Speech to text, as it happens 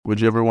Would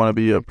you ever want to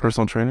be a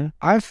personal trainer?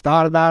 I've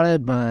thought about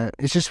it, but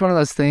it's just one of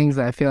those things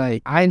that I feel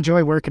like I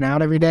enjoy working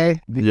out every day.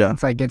 Yeah.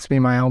 It's like gets me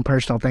my own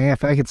personal thing. I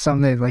feel like it's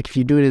something that like if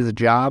you do it as a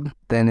job,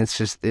 then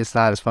it's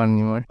not as fun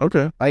anymore.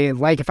 Okay.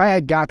 Like if I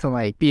had got to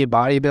like be a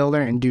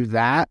bodybuilder and do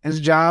that as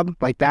a job,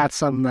 like that's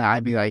something that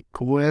I'd be like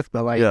cool with.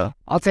 But like Yeah.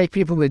 I'll take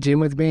people to the gym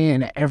with me,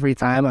 and every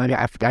time I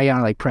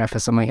gotta like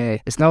preface, I'm like,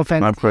 hey, it's no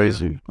offense. I'm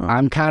crazy.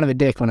 I'm kind of a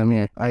dick when I'm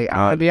here. Like, I'm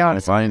gonna be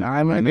honest. I'm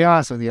gonna be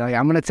honest with you. Like,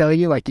 I'm gonna tell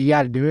you, like, you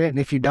got to do it, and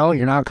if you don't,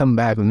 you're not coming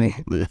back with me.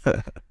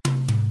 Yeah.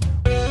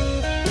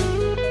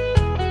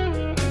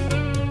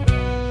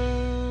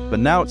 But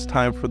now it's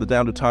time for the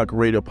Down to Talk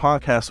radio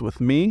podcast with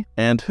me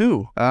and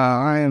who?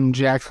 I am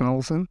Jackson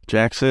Olsen.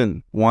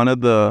 Jackson, one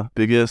of the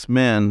biggest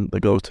men that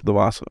goes to the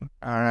Wassa.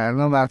 All right, I don't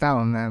know about that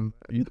one, man.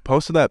 You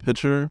posted that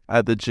picture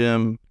at the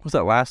gym. Was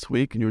that last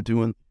week? And you were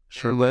doing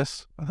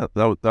shirtless. That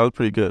was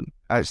pretty good.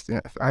 I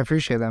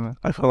appreciate that, man.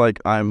 I feel like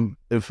I'm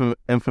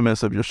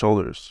infamous of your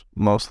shoulders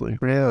mostly.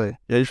 Really?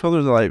 Yeah, your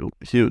shoulders are like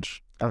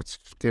huge.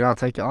 Dude, I'll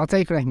take it. I'll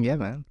take what I can get,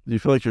 man. Do you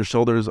feel like your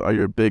shoulders are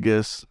your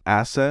biggest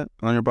asset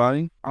on your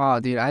body? Oh,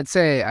 dude, I'd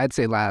say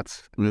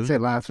lats. Really? I'd say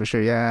lats for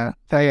sure. Yeah,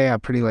 I feel like I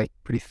got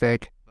pretty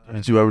thick.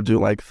 Did you ever do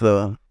like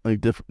the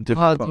different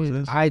poses?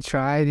 Dude, I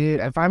try,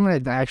 dude. If I'm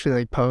gonna actually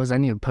like pose, I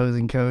need a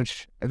posing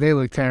coach. They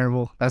look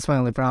terrible. That's my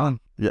only problem.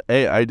 Yeah,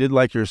 hey, I did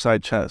like your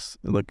side chest.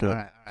 It looked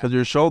good because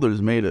your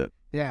shoulders made it.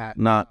 Yeah.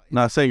 Not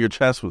saying your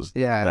chest was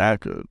that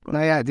good. But.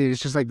 No, yeah, dude.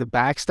 It's just like the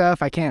back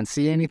stuff. I can't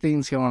see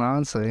anything's going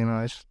on, so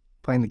it's just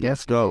playing the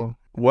guest. Go.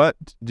 What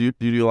do you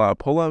do? A lot of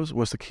pull-ups?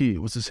 What's the key?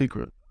 What's the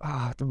secret?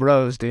 The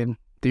rows, dude.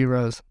 The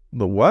rows.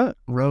 The what?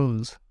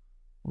 Rows.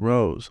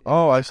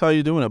 Oh, I saw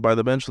you doing it by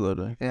the bench the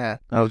other day. Yeah.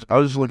 I was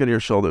just looking at your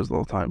shoulders the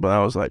whole time, but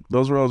I was like,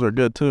 those rows are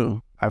good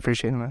too. I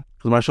appreciate it, man.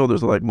 Because my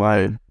shoulders are like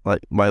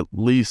my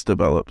least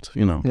developed,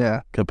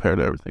 Yeah. compared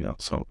to everything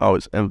else. So I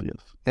was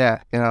envious. Yeah,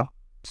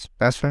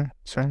 that's fair.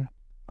 That's fair.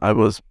 I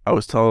was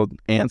told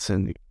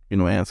Anson,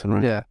 Anson,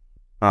 right? Yeah.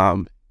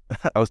 I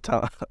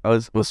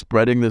was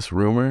spreading this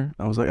rumor.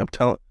 I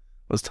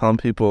was telling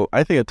people.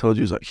 I think I told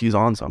you he's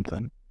on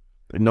something.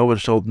 Like no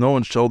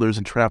one's shoulders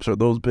and traps are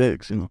those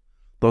big.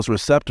 Those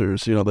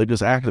receptors. They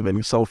just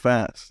activating so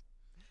fast.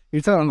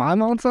 You're telling him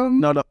I'm on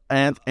something? No,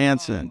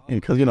 Anson,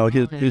 because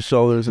his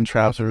shoulders and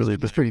traps are really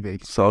big. It's pretty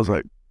big. So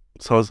I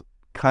was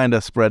kind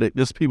of spreading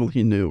just people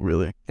he knew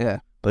really. Yeah.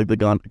 Like the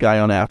guy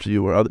on after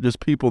you or just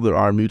people that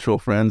are mutual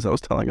friends. I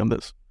was telling him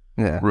this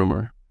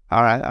rumor.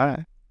 All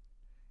right.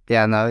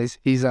 Yeah, no,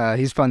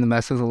 he's fun to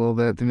mess with a little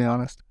bit, to be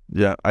honest.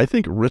 Yeah, I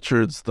think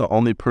Richard's the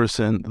only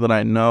person that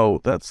I know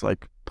that's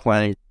like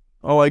playing.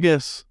 Oh, I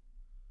guess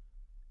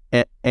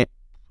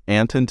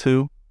Anton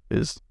too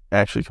is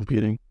actually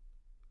competing.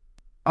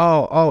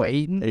 Oh,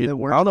 Aiden? I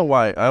don't know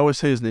why. I always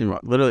say his name wrong.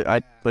 Literally,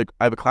 I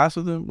have a class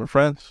with him. We're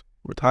friends.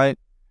 We're tight.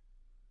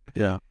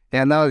 Yeah.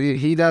 Yeah, no,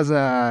 he does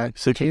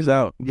 6 years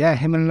out. Yeah,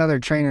 him and another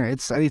trainer. I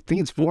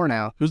think it's 4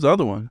 now. Who's the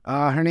other one?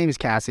 Her name is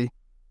Cassie.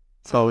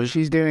 So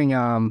she's doing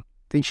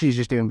I think she's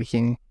just doing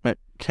bikini. Man,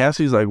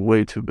 Cassie's like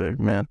way too big,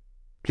 man.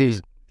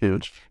 She's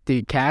huge.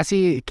 Dude,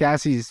 Cassie's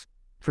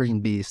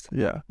freaking beast.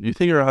 Yeah. You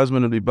think her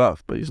husband would be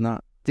buff, but he's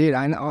not. Dude,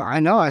 I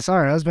know. I saw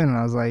her husband and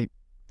I was like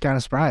kind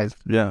of surprised.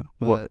 Yeah.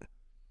 But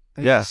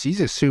yeah. She's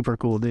a super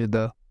cool dude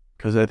though.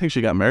 Because I think she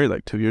got married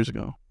like 2 years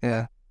ago.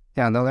 Yeah.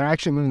 Yeah, no, they're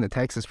actually moving to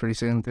Texas pretty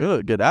soon.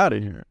 Good. Get out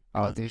of here.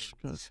 Oh, dude.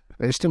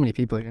 There's too many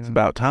people here. It's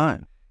about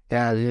time.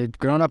 Yeah, dude.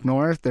 Growing up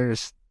north,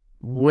 there's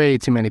way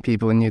too many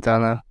people in Utah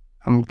now.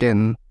 I'm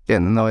getting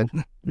annoyed.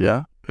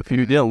 Yeah? If you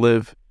didn't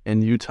live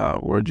in Utah,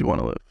 where'd you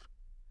want to live?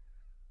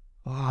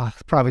 Oh,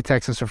 probably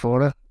Texas or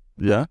Florida.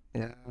 Yeah?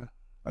 Yeah.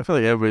 I feel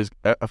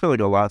like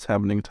a lot's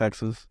happening in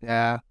Texas.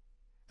 Yeah.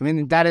 I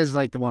mean, that is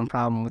like the one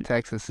problem with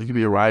Texas. You could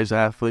be a Rise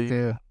athlete.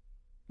 Yeah.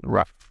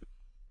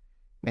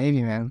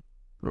 Maybe, man.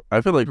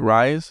 I feel like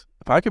Rise,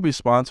 if I could be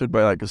sponsored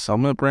by like a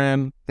supplement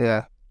brand,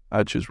 yeah,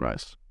 I'd choose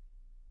Rise.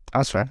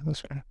 That's fair.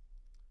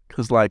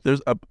 Because like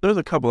there's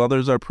a couple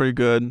others that are pretty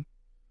good,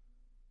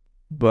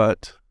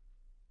 but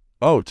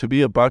to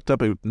be a bucked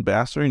up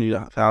ambassador, you need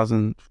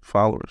 1,000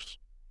 followers.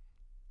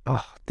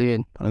 Oh,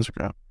 dude, on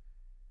Instagram,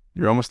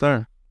 you're almost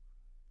there,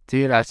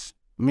 dude.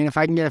 If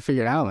I can get it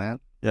figured out,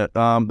 man. Yeah.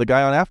 The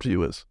guy on after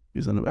you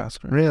he's an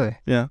ambassador. Really?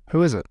 Yeah.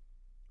 Who is it?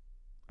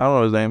 I don't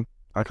know his name.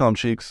 I call him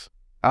Cheeks.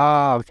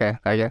 Oh, okay.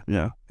 I get.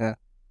 Yeah. Yeah.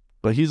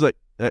 But he's like,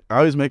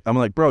 I'm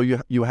like, bro,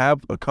 you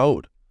have a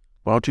code.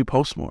 Why don't you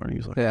post more? And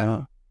he's like,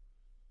 yeah.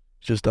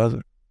 He just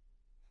doesn't.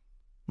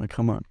 I'm like,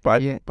 come on.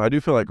 But I do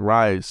feel like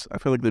Rise, I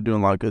feel like they're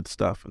doing a lot of good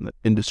stuff in the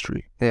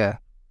industry. Yeah.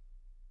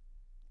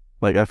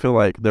 Like, I feel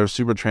like they're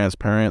super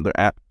transparent.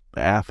 The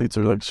athletes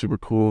are like super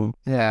cool.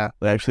 Yeah.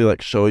 They actually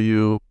like show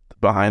you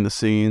behind the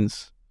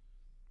scenes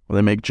where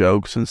they make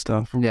jokes and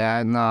stuff.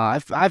 Yeah, no,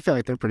 I feel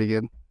like they're pretty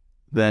good.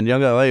 Then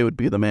Young LA would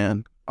be the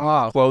man.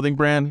 Oh, clothing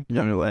brand,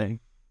 Young LA.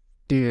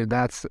 Dude,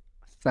 that's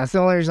the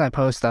only reason I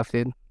post stuff,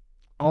 dude.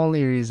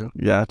 Only reason.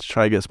 Yeah, to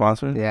try to get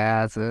sponsored?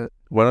 Yeah, that's it.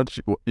 Why don't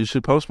you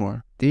should post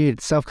more.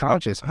 Dude,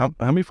 self-conscious. How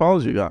many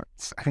followers you got?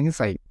 I think it's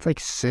like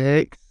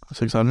 6.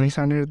 600?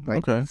 600,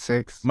 like Okay.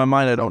 6. My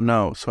mind, I don't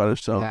know, so I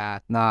just don't. Yeah,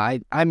 no,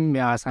 I'm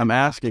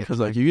asking because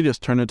like you can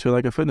just turn it to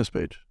like a fitness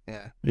page.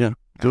 Yeah.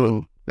 Do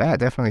it. Yeah,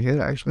 definitely could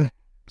actually.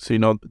 So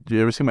do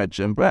you ever see my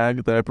gym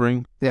bag that I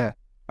bring? Yeah.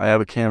 I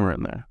have a camera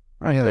in there.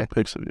 I Really? take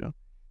pics of you.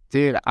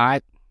 Dude,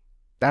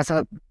 that's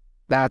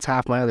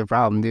half my other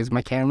problem, dude.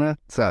 My camera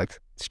sucks.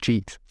 It's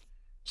cheats.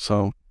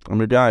 So I'm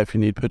your guy if you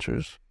need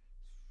pictures.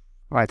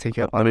 I take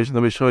it. Let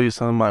me show you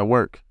some of my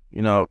work.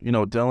 You know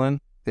Dylan?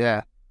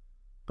 Yeah.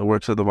 The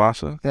works at the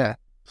Vasa? Yeah.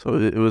 So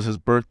it was his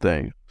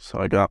birthday. So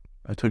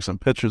I took some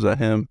pictures of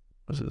him.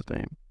 What's his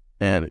name?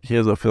 And he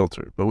has a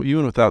filter. But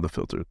even without the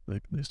filter,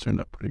 these turned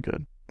out pretty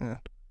good. Yeah.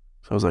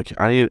 So I was like,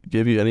 I need to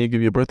give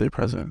you a birthday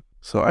present.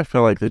 So I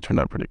feel like they turned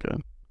out pretty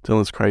good.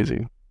 Dylan's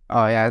crazy.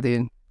 Oh yeah,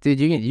 dude. Dude,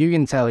 you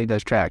can tell he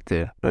does track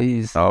too.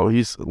 He's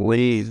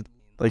lean.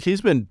 Like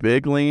he's been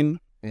big lean.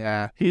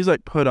 Yeah. He's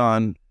like put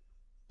on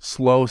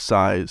slow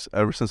size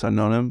ever since I've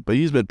known him, but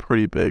he's been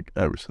pretty big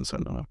ever since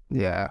I've known him.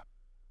 Yeah.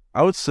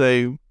 I would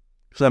say,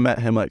 because I met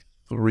him like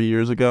 3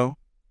 years ago.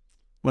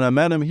 When I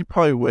met him, he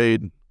probably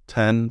weighed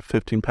 10,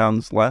 15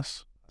 pounds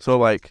less. So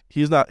like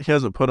he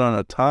hasn't put on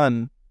a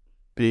ton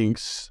being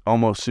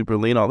almost super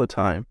lean all the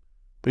time.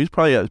 But he's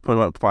probably put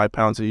on 5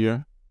 pounds a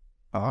year.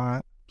 All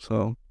right.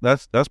 So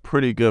that's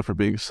pretty good for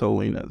being so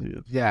lean as he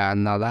is. Yeah,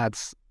 no,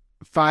 that's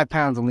 5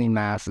 pounds of lean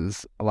mass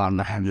is a lot of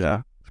mass.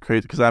 Yeah, it's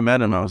crazy. Because I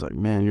met him, I was like,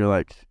 man, you're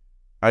like,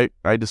 I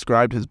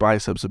described his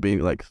biceps as being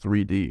like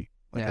 3D.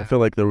 Like I feel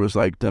like there was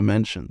like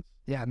dimensions.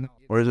 Yeah, no.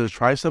 Whereas his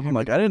tricep, I'm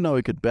like, I didn't know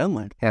he could bend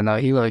like that. Yeah, no,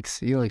 he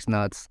looks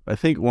nuts. I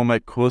think one of my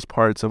coolest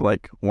parts of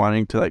like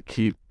wanting to like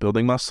keep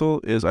building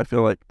muscle is I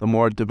feel like the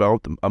more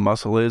developed a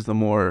muscle is, the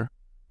more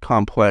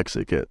complex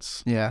it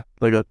gets. Yeah.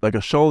 Like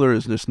a shoulder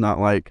is just not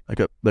like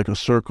a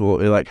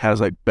circle. It like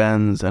has like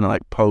bends and it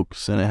like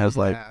pokes and it has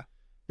like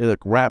it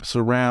like wraps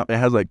around. It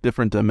has like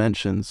different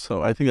dimensions.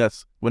 So I think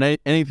that's when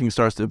anything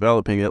starts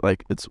developing it,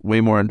 like it's way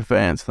more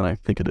advanced than I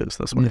think it is.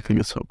 That's why I think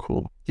it's so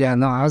cool. Yeah,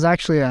 no, I was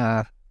actually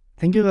I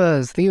think it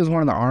was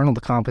one of the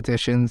Arnold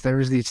competitions. There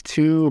was these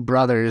 2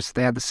 brothers.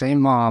 They had the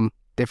same mom,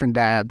 different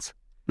dads.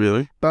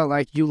 Really? But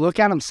like you look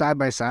at them side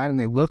by side and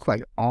they look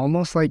like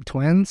almost like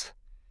twins.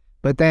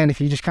 But then if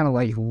you just kind of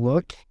like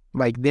look,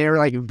 like they're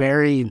like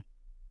very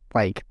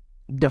like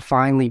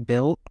definely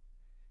built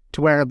to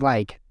where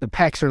like the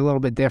pecs are a little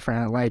bit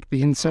different. Like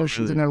the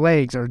insertions in their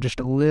legs are just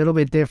a little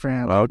bit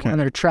different. Okay. And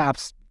their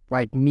traps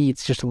like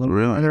meets just a little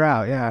further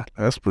out. Yeah.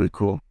 That's pretty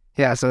cool.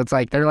 Yeah. So it's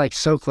like they're like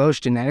so close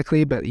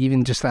genetically, but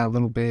even just that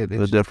little bit.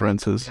 The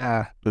difference is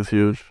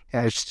huge.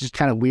 Yeah. It's just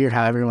kind of weird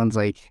how everyone's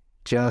like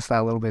just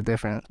that little bit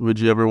different. Would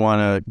you ever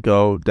want to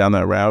go down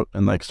that route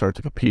and like start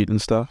to compete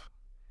and stuff?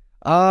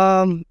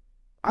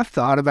 I've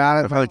thought about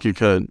it. I feel like you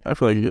could. I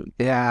feel like you could.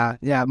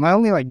 Yeah. My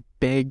only like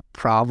big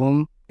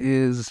problem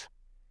is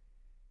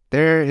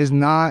there is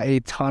not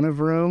a ton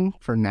of room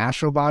for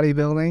natural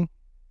bodybuilding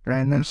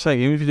right now. I'm saying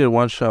even if you did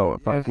one show, I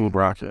probably would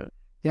rock it.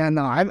 Yeah,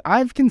 no,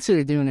 I've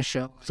considered doing a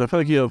show. So I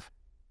feel like you have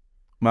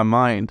my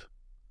mind.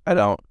 I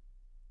don't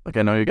like.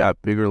 I know you got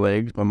bigger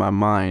legs, but my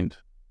mind.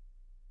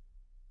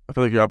 I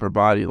feel like your upper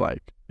body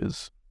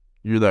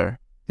you're there.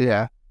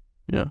 Yeah.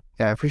 Yeah.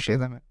 Yeah, I appreciate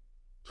that, man.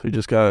 So you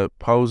just gotta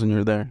pose and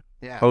you're there.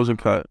 Yeah. Pose and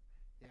cut.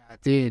 Yeah,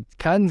 dude,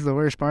 cutting's the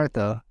worst part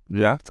though.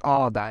 Yeah. It's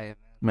all diet,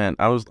 man.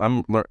 Last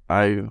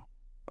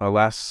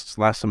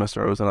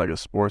semester I was in like a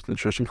sports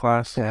nutrition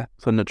class. Yeah.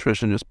 So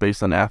nutrition just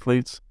based on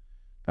athletes.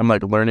 I'm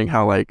like learning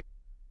how like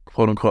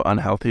quote unquote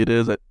unhealthy it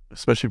is,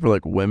 especially for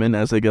like women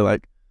as they get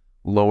like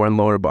lower and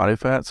lower body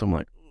fat. So I'm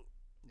like,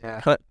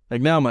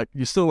 like now I'm like,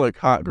 you still like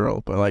hot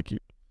girl, but like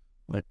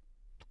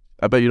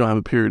I bet you don't have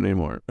a period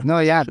anymore. No,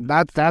 yeah,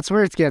 that's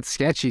where it gets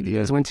sketchy, dude.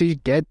 Is once you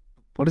get,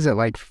 what is it,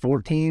 like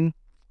 14?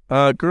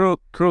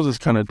 Girls is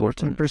kind of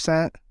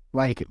 14%.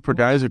 Like for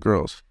guys or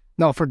girls?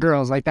 No, for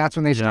girls. Like that's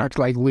when they start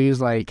to like lose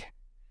like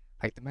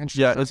dimensions.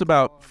 Yeah, it's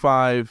about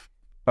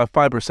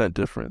 5%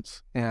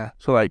 difference. Yeah.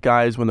 So like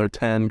guys when they're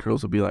 10,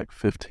 girls will be like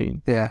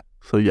 15. Yeah.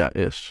 So yeah,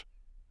 ish.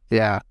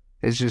 Yeah,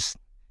 it's just.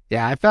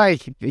 Yeah, I feel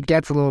like it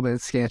gets a little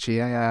bit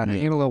sketchy. I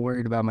get a little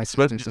worried about my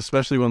sister.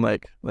 Especially when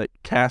like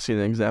Cassie, an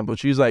example,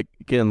 she's like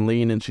getting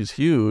lean and she's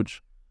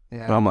huge.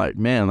 Yeah. But I'm like,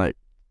 man, like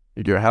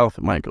your health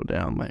might go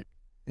down, like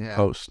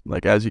post,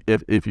 like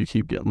if you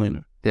keep getting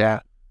leaner.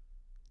 Yeah.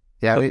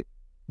 Yeah.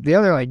 The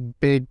other like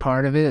big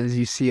part of it is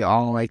you see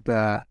all these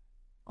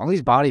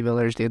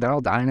bodybuilders, dude. They're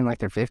all dying in like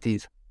their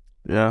 50s.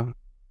 Yeah.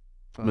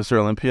 Mr.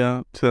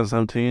 Olympia,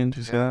 2017. Did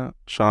you see that?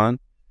 Sean.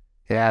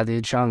 Yeah,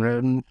 dude. Sean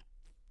Roden.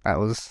 That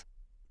was.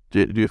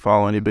 Do you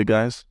follow any big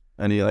guys?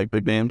 Any like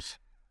big names?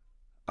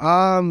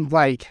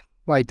 Like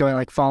do I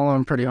like follow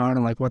them pretty hard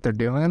on like what they're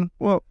doing?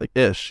 Well, like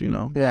ish, you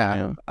know.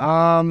 Yeah.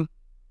 I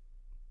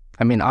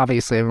mean,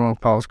 obviously everyone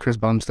follows Chris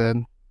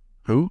Bumstead.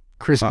 Who?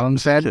 Chris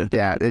Bumstead.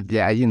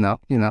 Yeah. You know.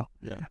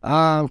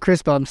 Yeah.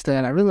 Chris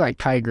Bumstead. I really like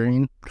Kai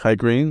Green. Kai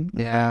Green.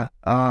 Yeah.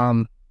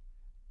 So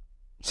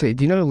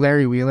do you know who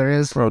Larry Wheeler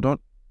is? Bro,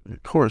 don't.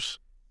 Of course.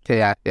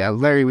 Okay. Yeah.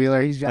 Larry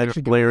Wheeler. He's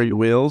actually Larry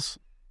Wheels.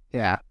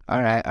 Yeah. All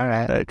right.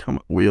 Hey, come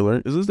on.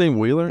 Wheeler. Is his name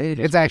Wheeler?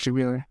 It's actually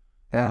Wheeler.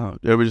 Yeah.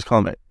 Everybody just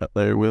call him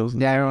Larry Wheels.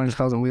 Yeah, everyone just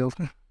calls him Wheels.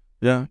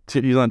 Yeah,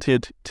 he's on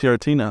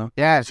TRT now.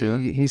 Yeah, See that?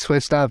 he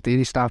switched up, dude.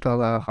 He stopped all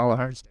the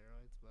hard steroids.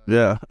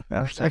 Yeah,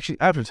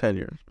 After 10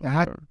 years.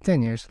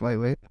 10 years,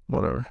 lightweight.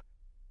 Whatever.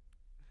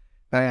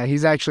 Yeah,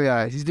 he's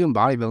actually he's doing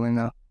bodybuilding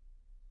now.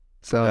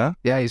 So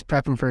yeah, he's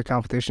prepping for a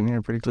competition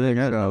here pretty Dang,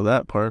 I didn't know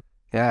that part.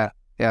 Yeah,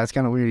 it's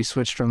kind of weird. He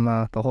switched from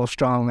the whole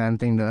strongman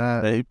thing to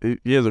that.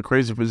 He has a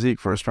crazy physique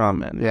for a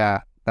strongman.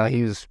 Yeah, no,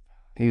 he was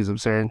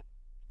absurd.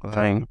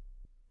 Dang.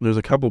 There's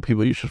a couple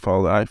people you should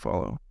follow that I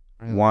follow.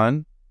 Really?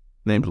 One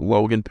named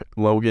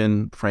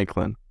Logan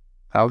Franklin.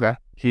 Okay.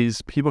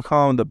 People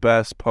call him the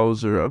best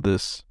poser of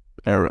this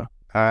era.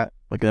 All right.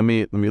 Like let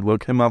me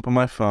look him up on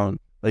my phone.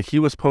 Like he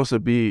was supposed to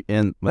be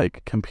in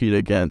like compete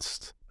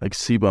against like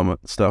CBUM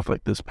stuff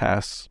like this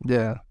past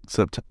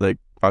like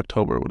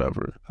October or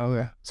whatever.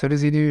 Okay. So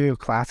does he do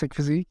classic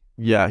physique?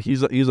 Yeah,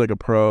 he's like a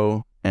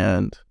pro,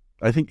 and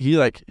I think he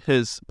like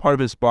his part of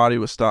his body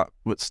was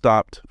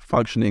stopped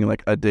functioning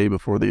like a day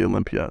before the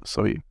Olympia,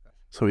 so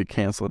he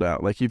canceled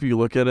out. Like if you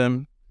look at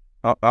him,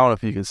 I don't know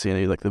if you can see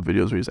any like the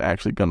videos where he's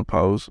actually gonna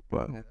pose,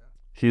 but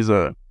he's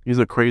a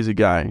crazy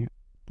guy.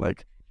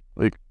 Like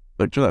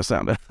turn that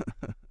sound.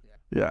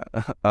 Yeah.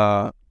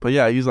 But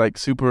yeah, he's like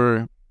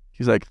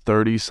he's like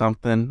 30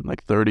 something,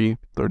 like 30,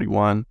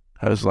 31.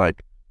 Has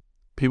like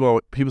people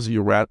used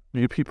to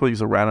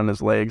rat on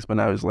his legs, but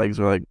now his legs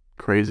are like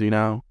crazy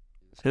now.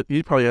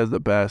 He probably has the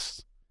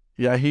best.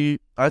 Yeah,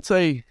 I'd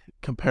say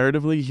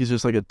comparatively, he's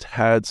just like a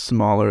tad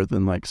smaller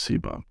than like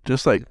CBUM,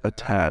 just like a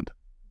tad.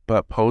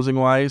 But posing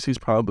wise, he's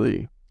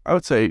probably, I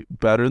would say,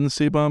 better than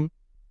CBUM.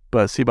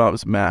 But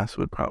CBUM's mass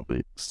would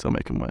probably still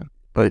make him win.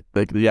 But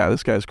like, yeah,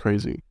 this guy's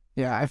crazy.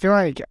 Yeah, I feel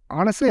like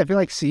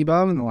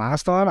CBUM in the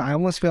last one, I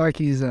almost feel like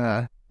he's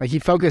like he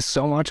focused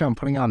so much on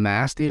putting on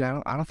mass, dude.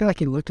 I don't feel like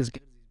he looked as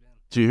good as he's been.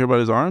 Did you hear about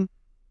his arm?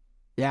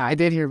 Yeah, I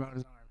did hear about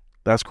his arm.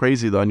 That's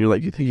crazy though, and you're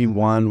like, you think he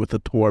won with a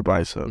tore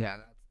bicep? Yeah,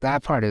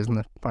 that part isn't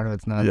the part of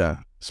it's nuts. Yeah,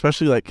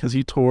 especially like because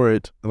he tore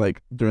it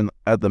like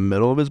at the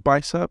middle of his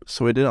bicep,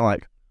 so it didn't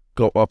like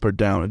go up or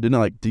down. It didn't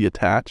like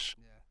deattach,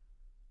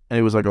 and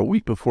it was like a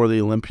week before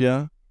the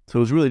Olympia, so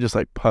it was really just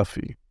like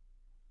puffy,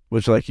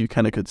 which like you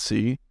kind of could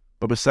see.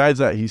 But besides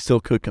that, he still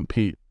could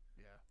compete.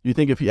 Yeah. You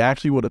think if he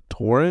actually would have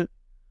tore it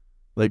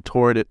like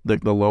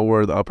the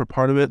lower, the upper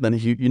part of it, then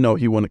he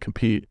wouldn't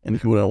compete and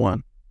he would have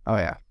won. Oh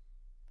yeah.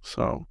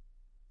 So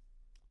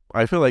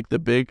I feel like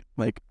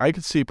I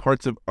could see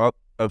parts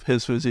of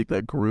his physique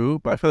that grew,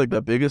 but I feel like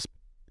the biggest,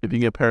 if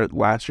you compare it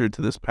last year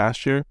to this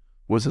past year,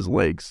 was his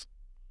legs.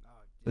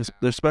 Yeah.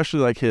 Especially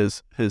like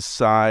his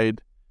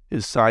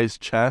size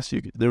chest.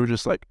 They were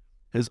just like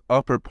his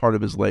upper part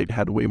of his leg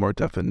had way more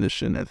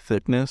definition and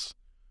thickness.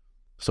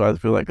 So I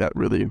feel like that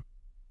really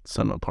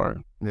set him apart.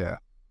 Yeah.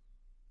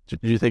 Did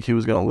you think he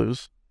was going to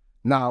lose?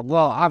 No,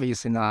 well,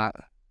 obviously not.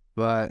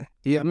 But,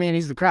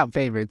 he's the crowd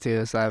favorite,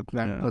 too, so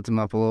that puts him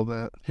up a little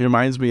bit. He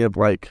reminds me of,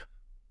 like,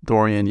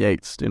 Dorian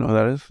Yates. Do you know who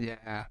that is?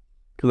 Yeah.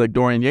 Because, like,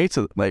 Dorian Yates,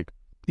 like,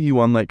 he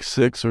won, like,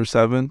 6 or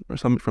 7 or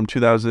something from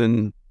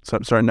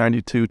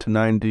 92 to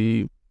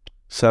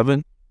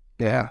 97.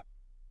 Yeah.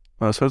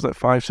 So it was, like,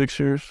 5-6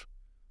 years.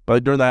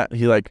 But during that,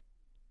 he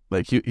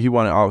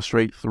won it all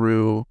straight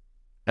through.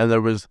 And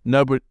there was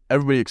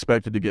everybody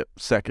expected to get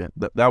second.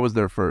 That was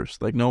their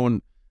first. Like, no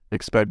one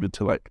expected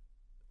to, like,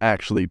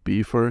 actually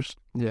be first.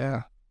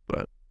 Yeah.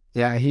 But.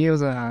 Yeah, he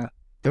was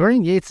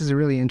Dorian Yates is a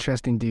really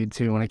interesting dude,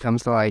 too, when it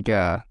comes to, like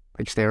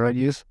steroid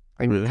use.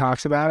 Like, really?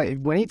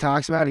 When he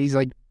talks about it, he's,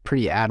 like,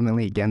 pretty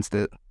adamantly against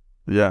it.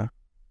 Yeah.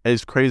 And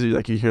it's crazy.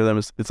 Like, you hear them,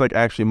 it's like,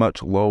 actually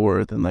much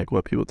lower than, like,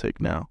 what people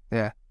take now.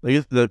 Yeah.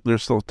 Like, they're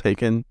still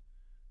taking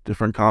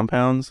different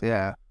compounds.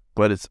 Yeah.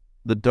 But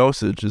the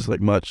dosage is,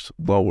 like, much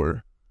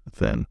lower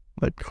than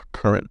like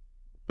current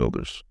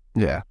builders.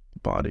 Yeah.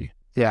 Body.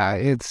 Yeah,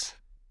 it's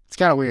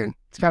kind of weird.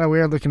 It's kind of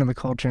weird looking at the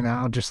culture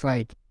now. Just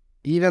like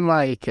even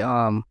like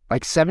 70s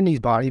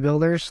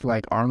bodybuilders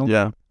like Arnold.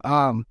 Yeah.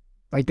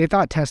 Like they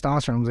thought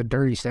testosterone was a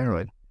dirty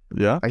steroid.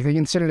 Yeah. Like they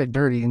considered it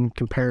dirty in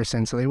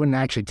comparison, so they wouldn't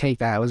actually take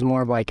that. It was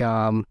more of like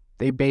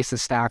they based the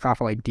stack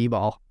off of like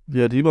D-ball.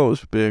 Yeah, D-ball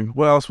was big.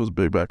 What else was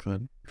big back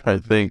then? I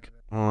think.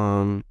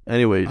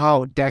 Anyway.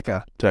 Oh,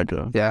 Deca.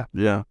 Yeah.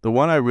 Yeah. The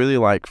one I really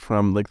like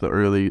from like the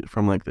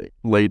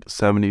late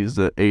 70s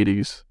to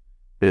 80s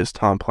is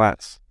Tom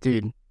Platz.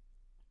 Dude,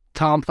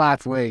 Tom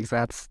Platz legs.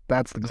 That's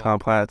the goal. Tom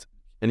Platz,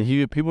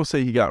 and people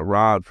say he got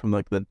robbed from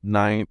like the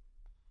 91st,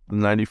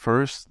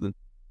 the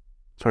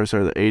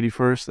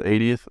 81st, the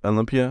 80th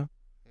Olympia,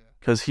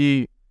 because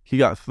he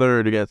got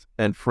third against,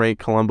 and Frank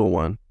Columbo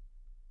won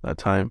that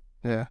time.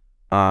 Yeah.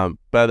 But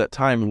at that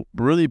time,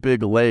 really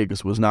big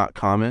legs was not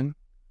common.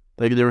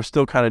 Like, they were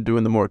still kind of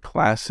doing the more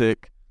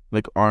classic,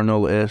 like,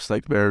 Arnold-ish,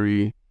 like,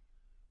 very...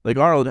 Like,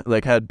 Arnold,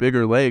 like, had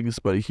bigger legs,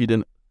 but he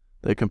didn't...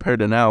 Like, compared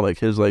to now, like,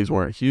 his legs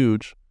weren't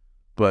huge.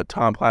 But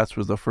Tom Platz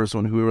was the first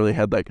one who really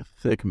had, like,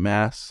 thick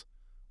mass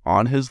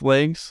on his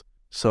legs.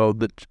 So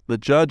the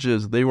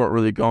judges, they weren't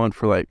really going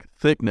for, like,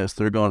 thickness.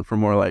 They're going for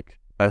more, like,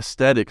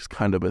 aesthetics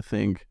kind of a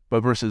thing.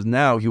 But versus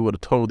now, he would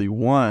have totally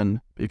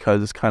won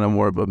because it's kind of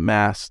more of a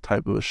mass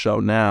type of a show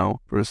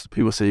now versus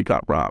people say he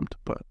got robbed,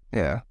 but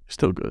Yeah.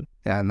 still good.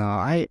 Yeah, no,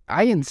 I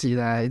can see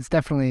that. It's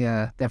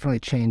definitely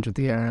changed with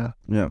the era.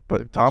 Yeah,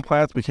 but Tom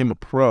Platz became a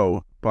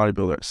pro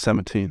bodybuilder at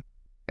 17.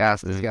 Yeah,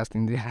 it's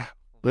disgusting. Yeah.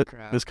 But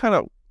it's kind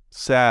of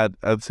sad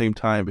at the same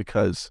time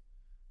because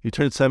he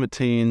turned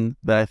 17.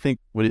 Then I think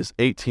when he was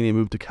 18, he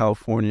moved to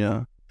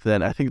California.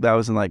 Then I think that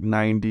was in like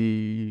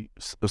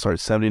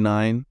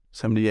 79,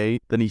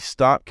 78. Then he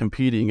stopped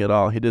competing at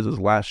all. He did his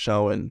last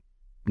show in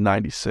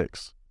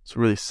 96. So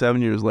really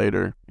 7 years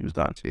later, he was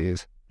done.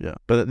 Jeez. Yeah.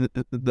 But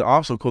the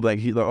also cool thing,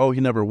 he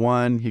never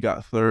won. He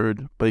got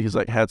third, but he's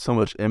like had so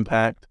much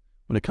impact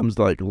when it comes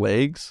to like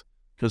legs.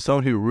 Because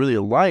someone who really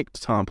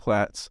liked Tom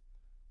Platz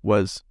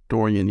was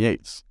Dorian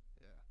Yates.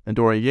 And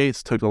Dorian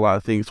Yates took a lot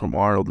of things from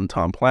Arnold and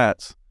Tom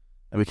Platz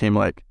and became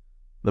like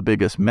the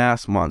biggest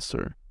mass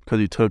monster because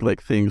he took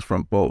like things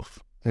from both.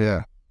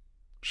 Yeah.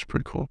 Which is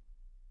pretty cool.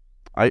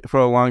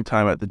 For a long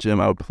time at the gym,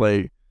 I would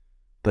play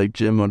like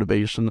gym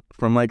motivation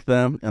from like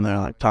them, and they're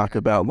like talk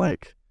about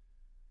like,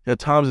 yeah,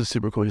 Tom's is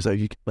super cool. He's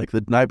like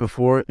the night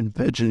before,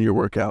 envision your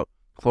workout.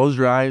 Close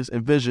your eyes,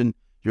 envision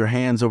your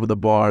hands over the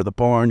bar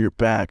on your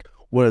back,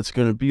 what it's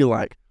going to be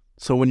like.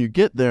 So when you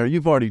get there,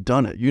 you've already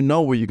done it. You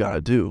know what you got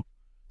to do.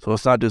 So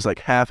it's not just like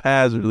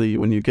haphazardly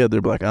when you get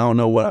there, but like, I don't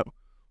know what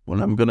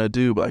I'm going to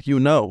do. But like,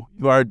 you've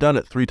already done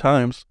it 3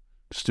 times.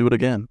 Just do it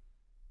again.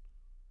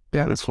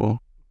 Yeah. That's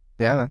cool.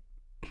 Yeah.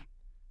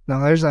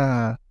 No, there's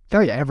I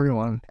feel like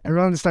everyone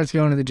that starts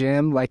going to the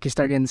gym, like you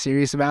start getting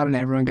serious about it, and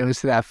everyone goes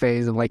through that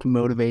phase of like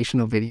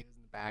motivational videos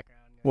in the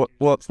background.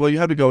 Well, you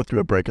have to go through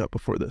a breakup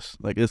before this.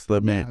 Like it's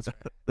the main,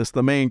 it's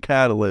the main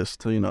catalyst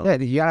to Yeah,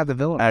 you gotta have the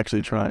villain.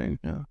 Actually trying.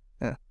 Yeah.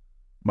 Yeah.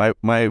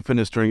 My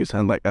fitness journey has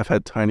had like I've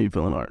had tiny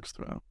villain arcs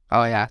throughout.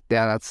 Oh yeah,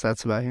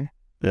 that's about here.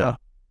 Yeah.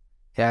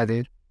 Yeah,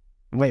 dude.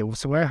 Wait,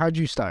 so how'd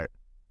you start?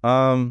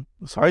 So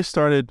I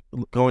started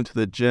going to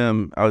the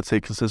gym, I would say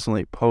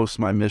consistently post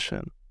my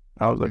mission.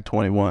 I was like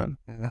 21.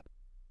 Yeah.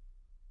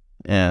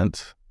 And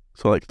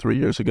so like 3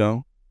 years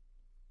ago.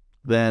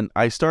 Then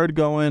I started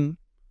going,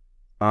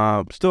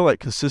 still like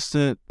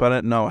consistent, but I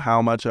didn't know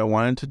how much I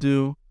wanted to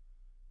do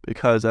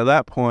because at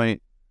that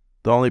point,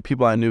 the only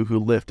people I knew who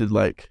lifted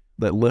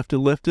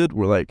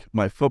were like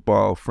my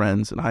football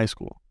friends in high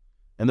school.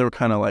 And they were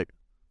kind of like,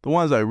 the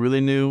ones I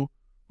really knew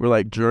were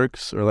like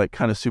jerks or like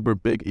kind of super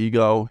big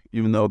ego,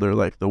 even though they're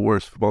like the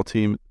worst football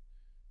team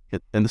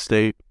in the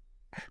state.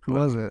 Who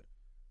was it?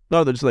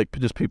 No, they're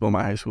just people in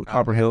my high school,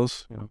 Copper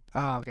Hills. You know.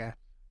 Oh, okay.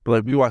 But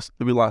like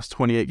we lost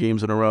 28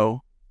 games in a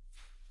row.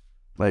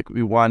 Like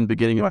we won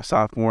beginning of my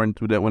sophomore and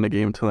we didn't win a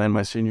game until the end of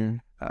my senior.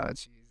 Oh,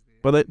 jeez.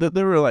 But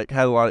they were like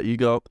had a lot of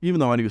ego,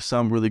 even though I knew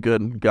some really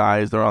good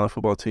guys that are on the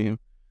football team.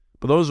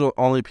 But those were the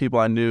only people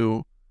I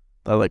knew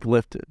that like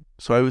lifted.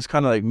 So it was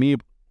kind of like me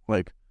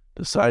like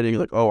deciding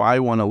like, oh, I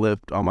want to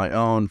lift on my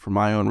own for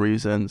my own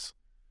reasons.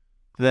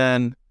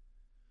 Then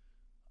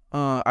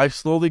I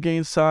slowly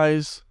gained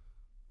size.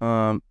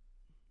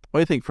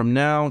 I think from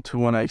now to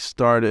when I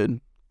started,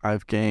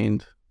 I've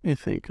gained, I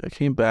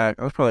came back,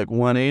 I was probably like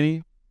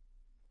 180.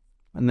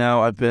 And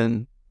now I've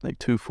been like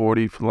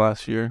 240 for the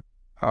last year.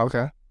 Oh,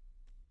 okay.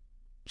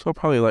 So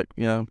probably like,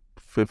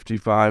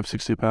 55,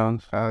 60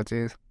 pounds. Oh,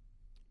 jeez.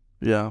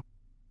 Yeah.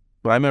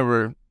 But I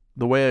remember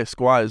the way I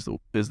squat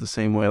is the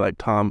same way like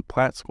Tom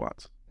Platz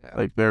squats. Yeah.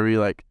 Like very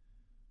like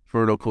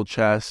vertical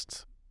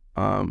chest,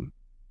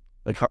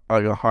 like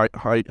a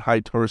high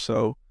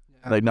torso.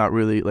 Like not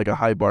really like a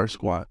high bar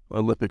squat,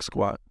 Olympic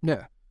squat.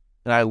 Yeah.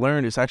 And I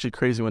learned it's actually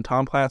crazy. When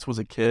Tom Platz was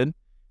a kid,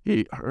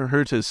 he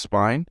hurt his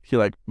spine. He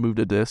like moved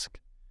a disc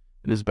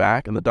in his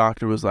back, and the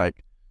doctor was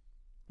like,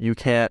 "You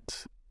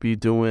can't be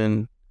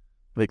doing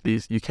like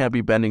these. You can't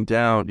be bending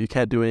down. You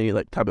can't do any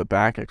like type of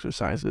back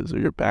exercises, or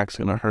your back's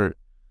gonna hurt.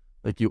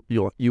 Like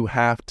you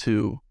have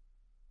to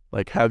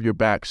like have your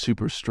back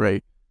super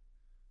straight."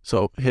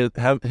 So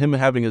him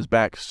having his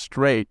back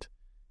straight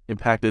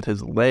impacted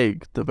his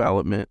leg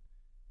development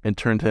and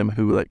turned him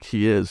who like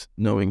he is,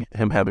 knowing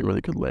him having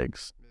really good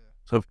legs. Yeah.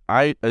 So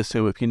I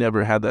assume if he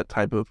never had that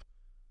type of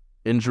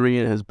injury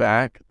in his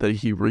back that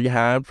he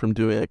rehabbed from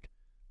doing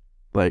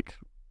like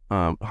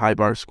high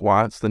bar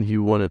squats, then he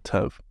wouldn't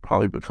have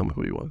probably become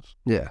who he was.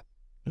 Yeah.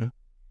 Yeah.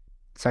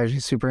 It's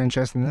actually super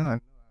interesting though.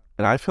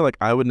 And I feel like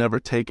I would never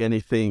take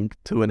anything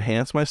to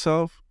enhance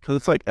myself because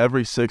it's like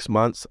every 6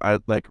 months I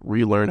like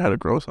relearn how to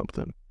grow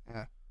something.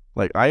 Yeah.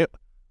 Like I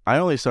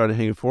only started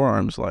hitting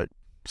forearms like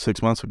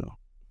 6 months ago.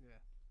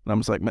 And I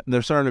was like,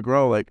 they're starting to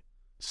grow like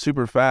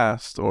super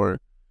fast, or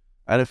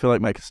I didn't feel like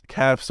my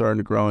calves starting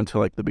to grow until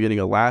like the beginning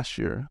of last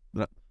year.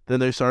 Then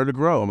they started to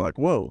grow. I'm like,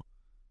 whoa.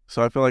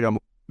 So I feel like I'm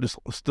just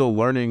still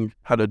learning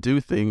how to do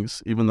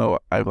things, even though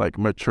I've like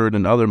matured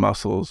in other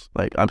muscles.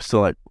 Like I'm still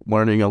like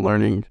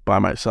learning by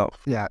myself.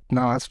 Yeah,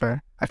 no, that's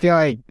fair. I feel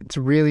like it's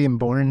really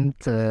important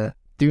to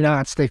do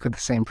not stick with the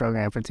same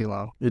program for too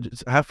long.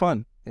 Just have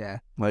fun. Yeah.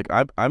 Like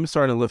I'm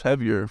starting to lift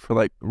heavier for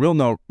like real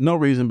no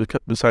reason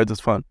besides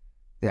it's fun.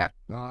 Yeah.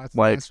 No,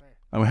 that's fair.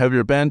 I'm a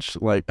heavier bench.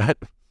 Like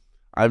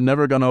I've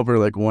never gone over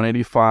like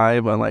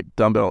 185 on like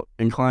dumbbell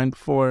incline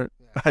before.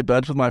 Yeah. I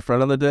benched with my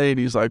friend on the day, and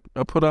he's like,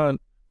 I put on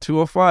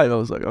 205. I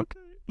was like, okay,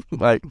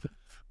 like,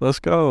 let's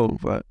go.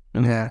 But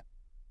I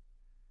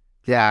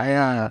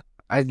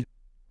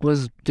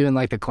was doing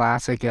like the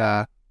classic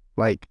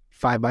like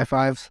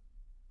 5x5s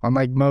on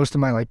like most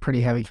of my like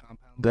pretty heavy compounds.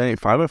 Dang,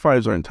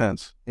 5x5s are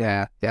intense.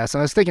 Yeah. So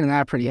I was thinking of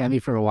that pretty heavy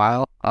for a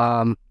while.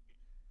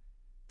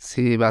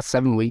 See, about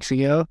 7 weeks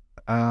ago,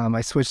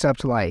 I switched up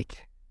to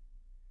like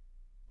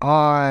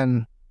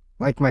on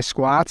like my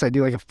squats, I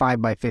do like a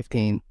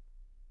 5x15.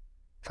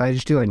 So I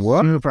just do like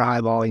super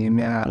high volume.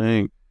 Yeah.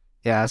 Dang.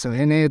 Yeah. So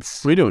and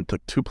it's What are you doing?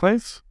 Took 2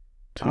 plates?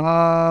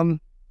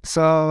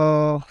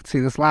 So let's see,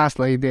 this last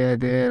leg I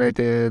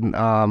did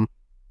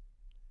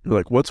You're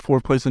like, what's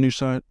 4 plates on each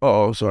side?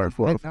 Oh, sorry,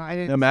 4. I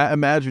did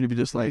Imagine if you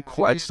just like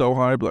clutch so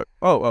hard, but like,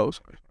 oh,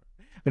 sorry.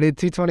 I did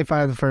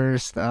 225 the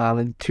first,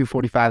 and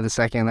 245 the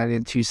second. I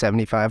did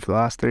 275 for the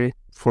last 3.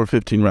 For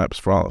 15 reps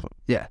for all of them.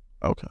 Yeah.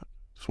 Okay.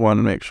 Just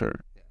wanted to make sure.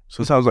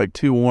 So it sounds like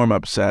 2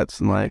 warm-up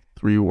sets and like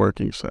 3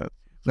 working sets.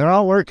 They're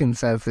all working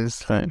sets.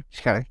 Okay.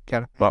 Just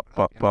gotta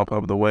Bump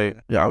up the weight.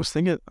 Yeah, I was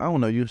thinking, I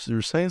don't know, you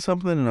were saying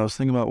something and I was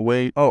thinking about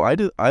weight. Oh, I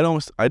did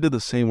the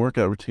same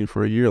workout routine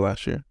for a year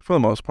last year. For the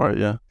most part,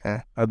 yeah.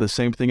 I had the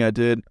same thing I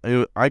did.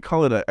 I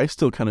call it I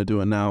still kind of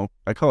do it now.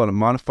 I call it a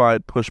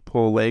modified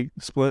push-pull leg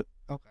split.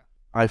 Okay.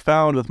 I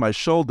found with my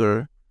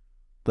shoulder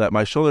that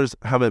my shoulders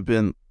haven't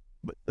been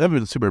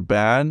super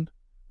bad,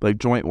 like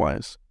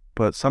joint-wise.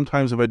 But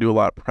sometimes if I do a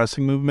lot of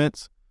pressing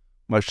movements,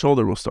 my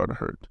shoulder will start to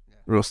hurt.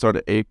 Or it'll start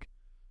to ache.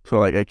 So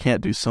like I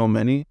can't do so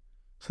many.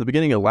 So the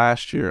beginning of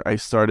last year, I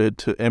started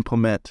to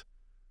implement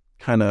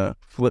kind of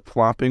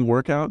flip-flopping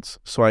workouts.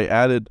 So I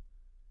added,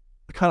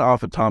 kind of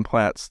off of Tom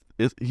Platt's,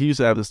 he used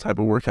to have this type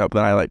of workout,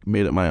 but I like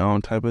made it my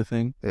own type of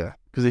thing. Yeah.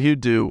 Because he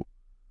would do,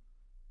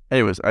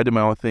 anyways, I did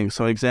my own thing.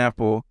 So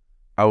example,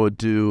 I would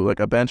do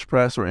like a bench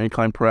press or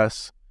incline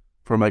press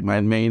for like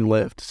my main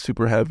lift,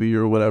 super heavy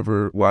or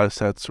whatever, a lot of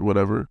sets or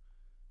whatever,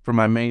 for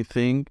my main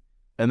thing.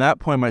 And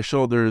that point, my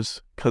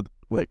shoulders could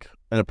like,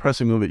 in a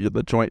pressing movement,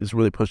 the joint is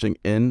really pushing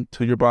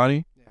into your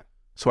body. Yeah.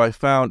 So I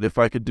found if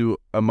I could do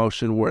a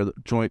motion where the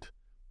joint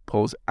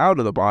pulls out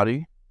of the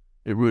body,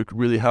 it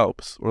really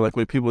helps. Or like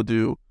when people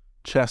do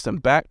chest and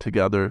back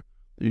together,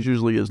 there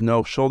usually is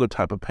no shoulder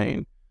type of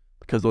pain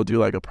because they'll do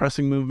like a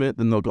pressing movement,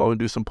 then they'll go and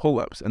do some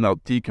pull-ups and they'll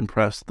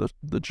decompress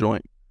the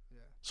joint. Yeah.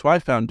 So I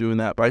found doing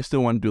that, but I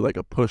still want to do like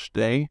a push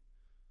day.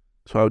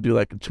 So I would do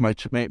like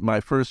my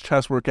first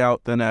chest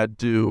workout, then I'd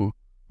do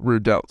rear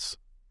delts.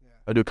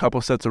 I do a couple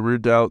sets of rear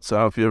delts. I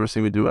don't know if you ever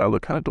see me do it. I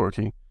look kind of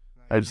dorky.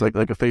 I just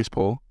like a face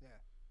pull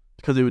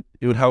because it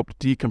would help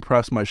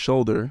decompress my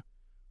shoulder,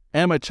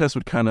 and my chest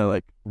would kind of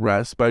like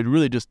rest. But I'd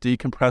really just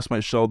decompress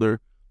my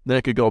shoulder. Then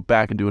I could go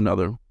back and do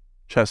another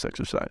chest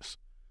exercise.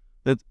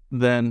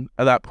 Then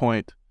at that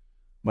point,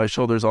 my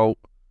shoulder's all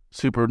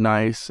super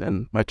nice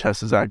and my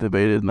chest is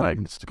activated, and then I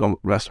can just go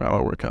rest around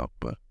my workout.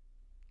 But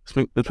it's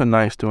been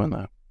nice doing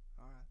that.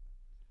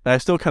 And I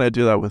still kind of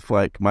do that with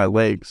like my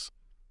legs.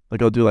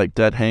 Like I'll do like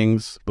dead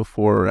hangs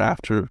before or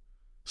after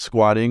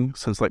squatting,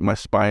 since like my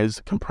spine is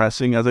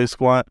compressing as I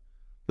squat,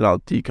 then I'll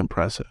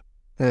decompress it.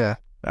 Yeah.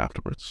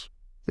 Afterwards.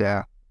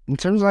 Yeah. In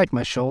terms of like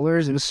my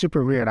shoulders, it was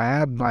super weird. I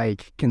had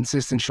like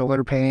consistent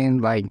shoulder pain,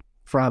 like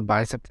front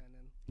bicep tendon.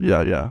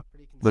 Yeah.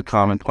 The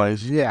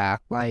commonplace. Yeah.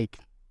 Like,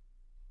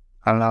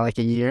 I don't know, like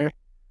a year.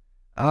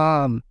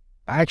 I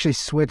actually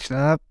switched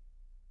up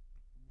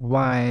so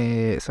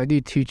I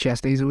do 2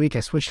 chest days a week.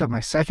 I switched up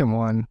my second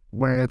one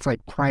where it's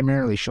like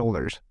primarily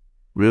shoulders.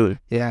 Really?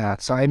 Yeah.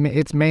 So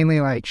it's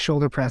mainly like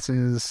shoulder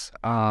presses.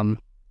 And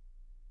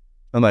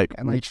like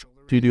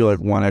do you do like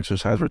one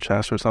exercise for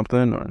chest or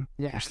something, or?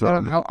 Yeah.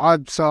 So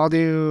I'll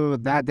do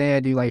that day. I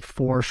do like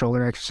 4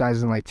 shoulder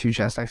exercises and like 2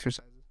 chest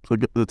exercises.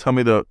 So tell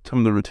me the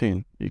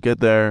routine. You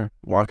get there,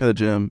 walk at the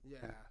gym.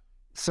 Yeah.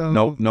 So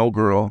no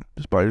girl,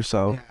 just by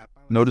yourself. Yeah,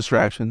 no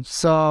distractions.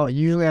 So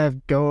usually I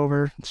go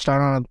over,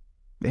 start on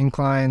a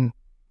incline.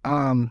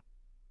 I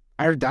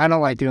don't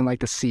like doing like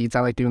the seats.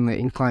 I like doing the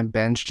incline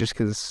bench just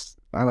because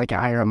I like it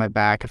higher on my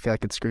back. I feel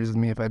like it screws with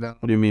me if I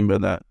don't. What do you mean by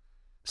that?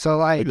 So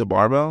like the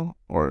barbell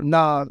or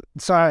no?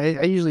 Sorry,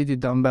 I usually do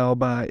dumbbell,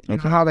 but you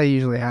know how they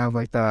usually have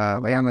like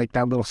like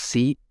that little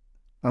seat,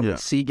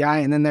 seat guy,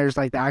 and then there's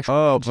like the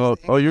actual.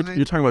 You're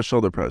talking about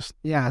shoulder press.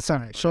 Yeah,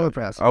 sorry, shoulder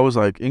press. I was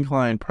like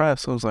incline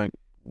press. I was like,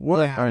 what?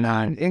 Yeah,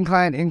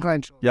 incline.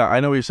 Shoulder. Yeah, I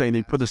know what you're saying.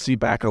 They put the seat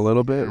back a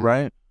little bit,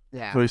 right?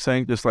 Yeah. So you're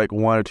saying just like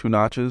 1 or 2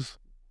 notches?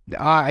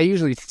 I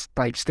usually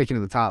like stick it to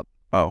the top.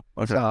 Oh,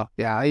 okay. So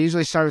yeah, I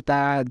usually start with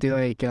that. Do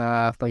like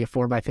a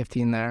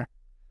 4x15 there.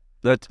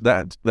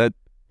 That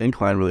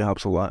incline really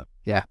helps a lot.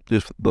 Yeah.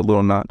 Just the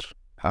little notch.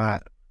 All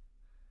right.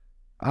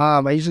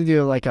 I usually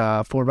do like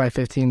a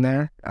 4x15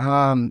 there.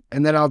 And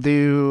then I'll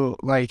do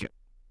like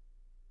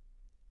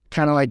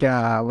kind of like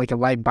a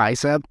light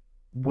bicep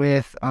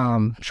with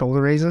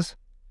shoulder raises,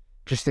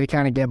 just to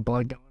kind of get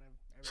blood going.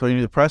 So you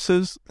do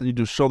presses, and you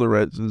do shoulder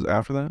raises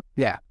after that?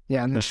 Yeah,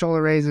 and the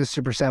shoulder raises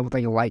superset with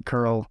like a light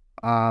curl.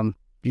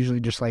 Usually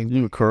just like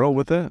you curl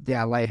with it?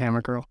 Yeah, light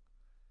hammer curl.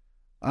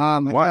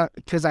 Why?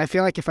 Because I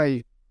feel like if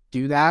I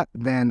do that,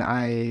 then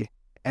I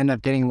end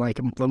up getting like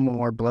a little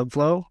more blood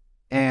flow,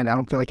 and I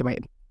don't feel like it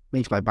might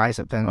makes my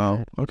bicep thin.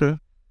 Oh, okay.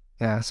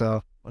 Yeah,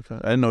 so Okay.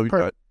 I didn't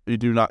know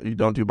you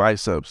don't do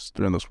biceps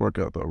during this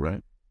workout though,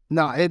 right?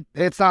 no,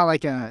 it's not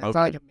like a it's not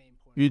like a main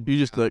point. You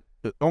just like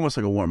almost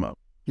like a warm up.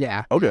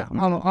 Yeah. Okay.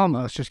 Yeah,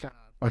 almost just kind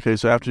of Okay,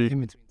 so after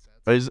in between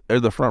sets. are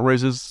the front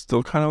raises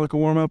still kind of like a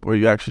warm up, or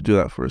you actually do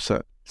that for a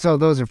set? So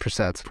those are for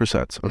sets. For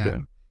sets, okay.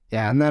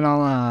 Yeah, and then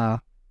I'll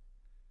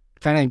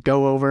kind of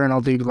go over and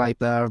I'll do like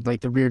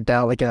the rear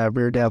delt, like a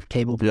rear delt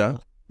cable. Yeah.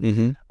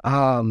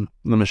 Mm-hmm.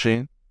 The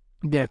machine.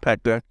 Yeah.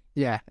 Pack deck.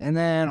 Yeah, and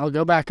then I'll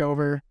go back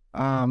over,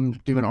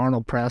 do an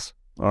Arnold press.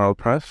 Arnold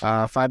press.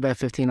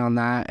 5x15 on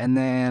that, and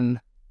then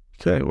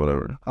Okay,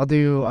 whatever. I'll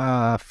do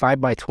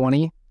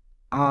 5x20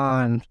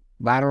 on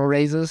lateral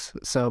raises.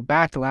 So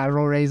back to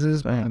lateral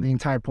raises. The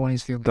entire point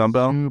is feeling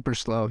dumbbell super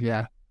slow.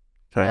 Yeah.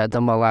 Okay. Yeah,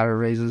 dumbbell lateral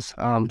raises.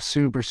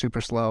 Super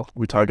slow.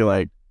 We talking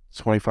like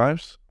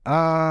 25s?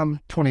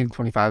 20 to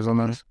 25s on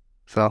those.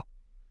 So,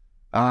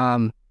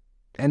 and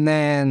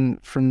then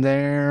from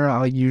there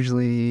I'll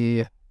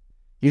usually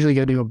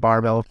go do a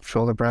barbell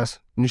shoulder press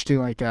and just do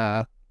like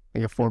a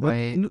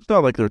 4x8. It's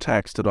not like they're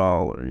taxed at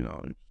all, or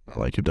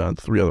like you've done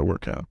 3 other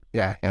workouts.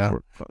 Yeah.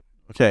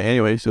 Okay.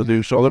 Anyways, you'll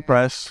do shoulder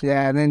press.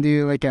 Yeah, and then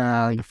do like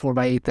a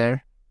 4x8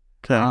 there.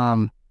 Okay.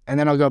 And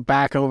then I'll go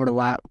back over to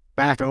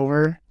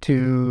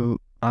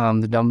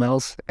the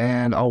dumbbells,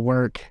 and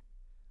I'll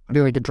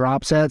do like a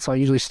drop set. So I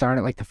usually start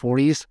at like the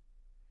 40s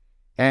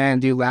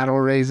and do lateral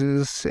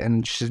raises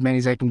and just as many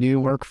as I can do.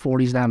 Work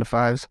 40s down to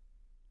 5s.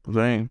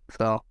 Dang.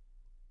 So.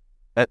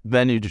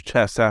 Then you do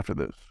chest after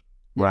this.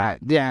 Right.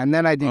 Yeah, and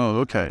then I do. Oh,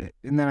 okay.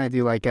 And then I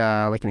do like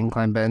an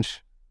incline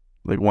bench.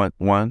 Like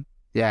one?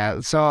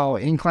 Yeah. So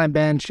incline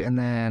bench, and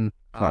then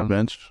incline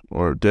bench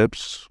or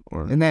dips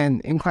or. And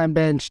then incline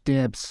bench,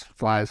 dips,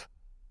 flies.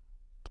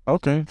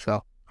 Okay.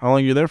 So. How long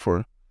are you there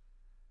for?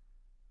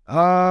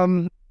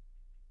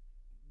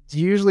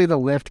 Usually the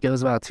lift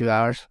goes about 2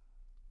 hours.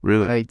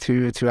 Really? Like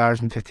 2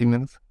 hours and 15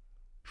 minutes.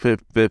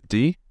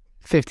 50?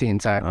 15.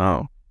 Sorry.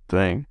 Oh,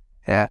 dang.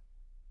 Yeah.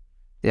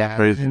 Yeah,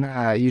 crazy. And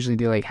I usually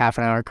do like half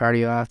an hour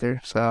cardio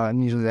after, so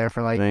I'm usually there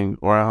for like dang.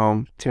 Or at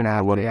home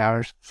 2.5 3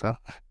 hours. So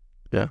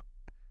yeah,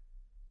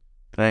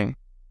 dang,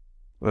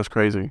 that's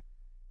crazy.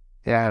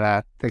 Yeah,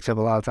 that takes up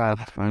a lot of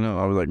time. I know.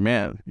 I was like,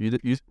 man, you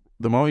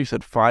the moment you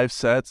said 5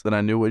 sets, then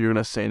I knew what you were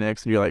gonna say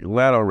next, and you're like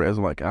lateral raise.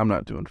 I'm like, I'm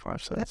not doing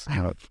 5 sets.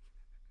 Because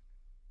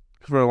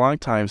for a long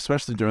time,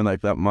 especially during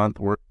like that month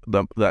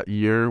that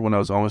year when I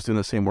was almost doing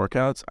the same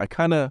workouts, I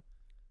kind of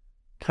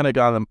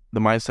got the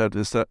mindset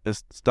to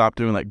stop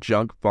doing like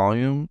junk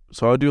volume.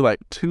 So I would do like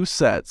 2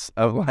 sets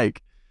of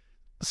like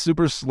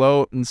super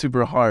slow and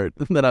super hard,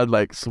 and then I'd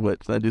like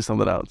switch and I'd do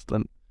something else.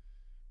 Then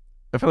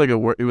I felt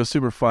like it was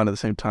super fun at the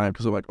same time,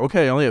 because I'm like,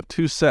 okay, I only have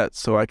 2 sets,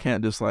 so I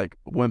can't just like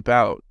wimp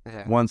out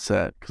one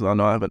set, because I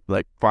know I have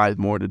like 5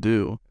 more to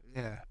do.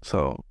 Yeah.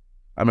 So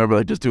I remember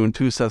like just doing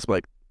 2 sets, but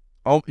like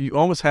you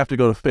almost have to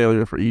go to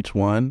failure for each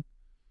one,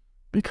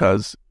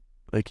 because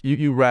like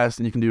you rest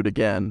and you can do it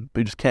again,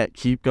 but you just can't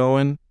keep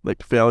going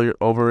like failure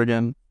over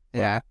again.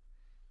 Yeah.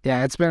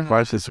 Yeah, it's been.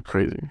 Why is this so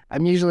crazy?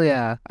 I'm usually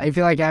I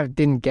feel like I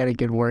didn't get a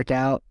good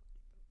workout.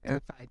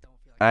 If I don't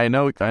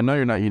feel like I know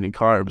you're not eating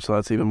carbs, so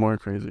that's even more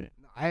crazy.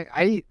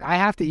 I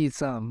have to eat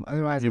some,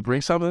 otherwise. You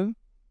bring something?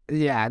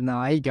 Yeah, no,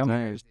 I eat gummy Nice.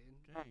 bears, dude.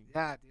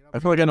 Yeah, dude. I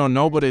feel like I know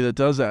nobody that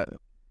does that,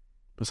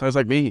 besides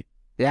like me.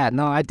 Yeah,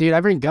 no, I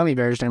bring gummy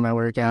bears during my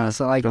workout.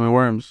 So like, Gummy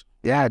worms.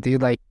 yeah,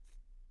 dude, like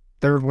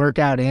 3rd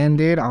workout in,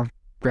 dude, I'll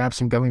grab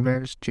some gummy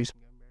bears, chew some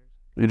gummy bears.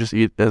 You just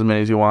eat as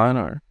many as you want,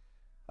 or?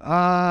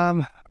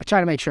 I try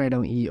to make sure I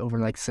don't eat over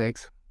like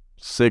 6.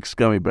 6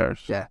 gummy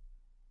bears. Yeah.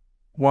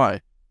 Why?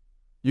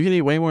 You can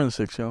eat way more than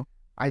 6, yo.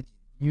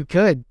 You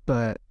could,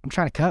 but I'm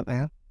trying to cut,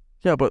 man.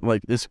 Yeah, but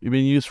like it's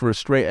being used for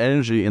straight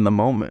energy in the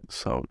moment,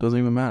 so it doesn't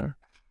even matter.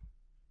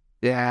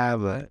 Yeah,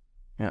 but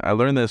yeah, I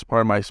learned this part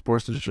of my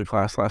sports nutrition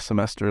class last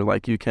semester.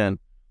 Like there's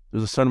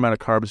a certain amount of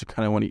carbs you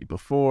kind of want to eat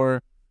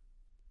before,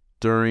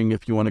 during,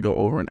 if you want to go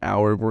over an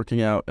hour of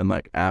working out, and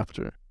like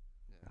after.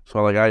 Yeah.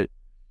 So like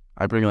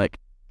I bring like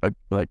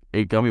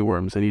 8 gummy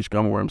worms, and each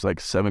gummy worm's like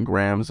 7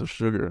 grams of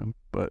sugar.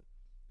 But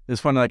it's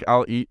funny, like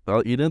I'll eat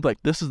it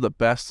like this is the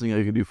best thing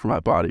I can do for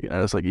my body, and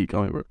I just like eat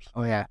gummy worms.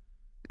 Oh yeah,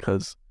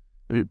 because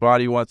if your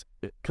body wants,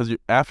 because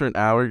after an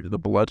hour the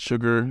blood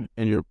sugar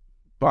in your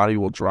body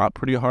will drop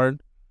pretty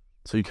hard,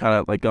 so you kind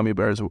of like gummy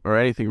bears or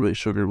anything really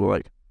sugar will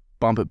like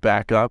bump it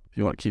back up if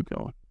you want to keep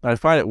going. I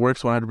find it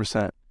works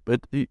 100%,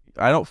 but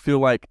I don't feel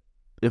like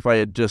if I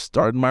had just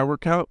started my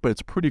workout, but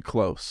it's pretty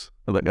close,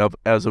 like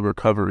as a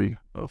recovery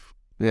of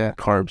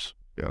carbs.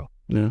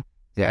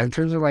 Yeah, in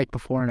terms of like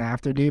before and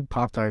after, dude,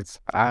 Pop-Tarts.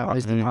 I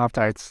always do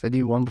Pop-Tarts. I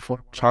do one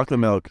before. Chocolate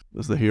milk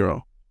is the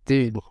hero.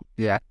 Dude,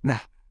 yeah.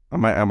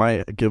 I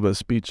might give a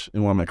speech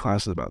in one of my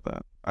classes about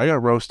that. I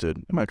got roasted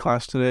in my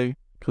class today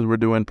because we're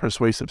doing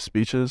persuasive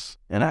speeches,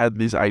 and I had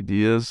these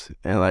ideas,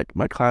 and like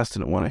my class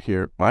didn't want to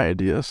hear my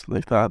ideas.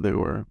 They thought they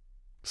were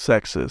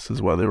sexist,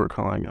 is what they were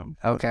calling them.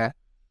 Okay.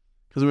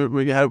 because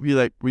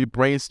we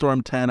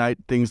brainstormed 10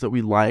 things that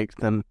we liked.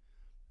 Then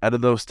out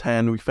of those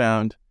 10, we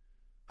found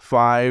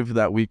 5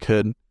 that we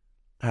could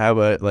have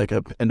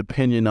an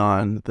opinion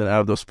on. Then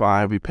out of those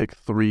 5, we picked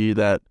 3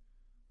 that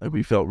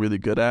we felt really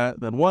good at.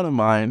 Then one of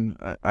mine,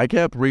 I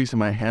kept raising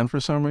my hand for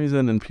some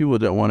reason, and people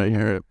didn't want to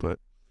hear it, but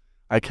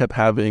I kept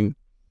having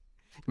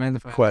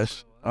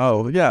questions.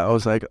 Oh yeah, I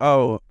was like,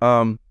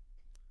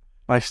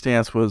 my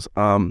stance was,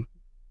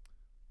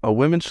 a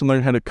woman should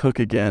learn how to cook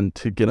again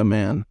to get a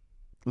man.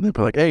 And they'd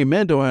be like, hey,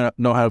 men don't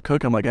know how to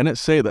cook. I'm like, I didn't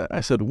say that. I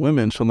said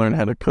women should learn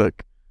how to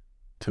cook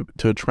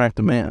to attract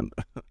a man.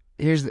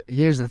 Here's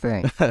the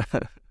thing.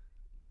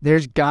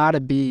 There's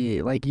gotta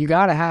be, like, you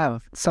gotta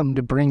have something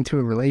to bring to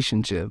a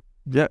relationship.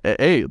 Yeah,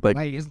 hey,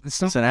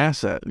 it's an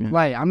asset. Yeah.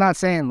 Like, I'm not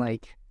saying,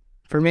 like,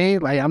 for me,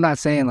 like, I'm not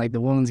saying, like, the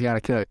woman's gotta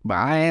cook, but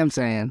I am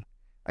saying,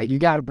 like, you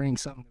gotta bring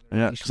something to the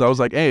relationship. Because I was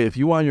like, hey, if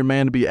you want your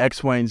man to be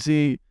X, Y, and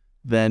Z,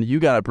 then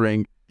you gotta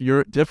bring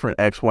your different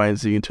X, Y, and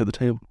Z into the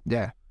table.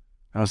 Yeah.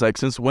 I was like,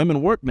 since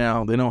women work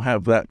now, they don't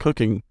have that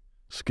cooking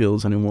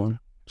skills anymore.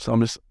 So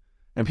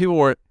and people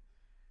were,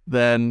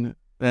 then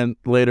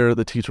later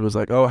the teacher was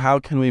like, oh, how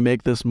can we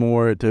make this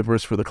more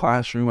diverse for the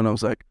classroom? And I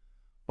was like,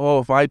 oh,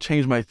 if I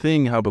change my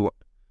thing, I'm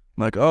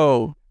like,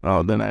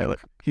 then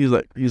he's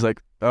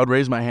like, I would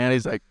raise my hand.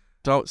 He's like,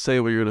 don't say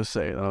what you're going to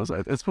say. And I was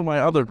like, it's for my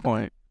other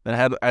point. Then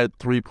I had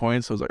 3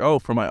 points. So I was like, oh,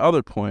 for my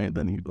other point.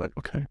 Then he'd be like,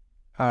 okay.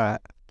 All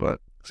right.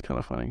 But it's kind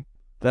of funny.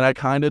 Then I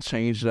kind of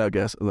changed it, I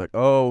guess. Like,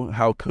 oh,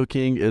 how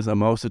cooking is the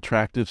most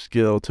attractive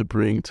skill to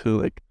bring to,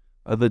 like,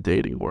 the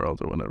dating world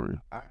or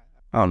whatever.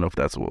 I don't know if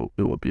that's what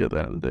it will be at the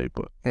end of the day,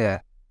 but yeah,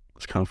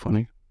 it's kind of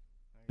funny.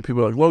 And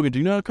people are like, Logan, do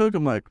you know how to cook?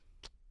 I'm like,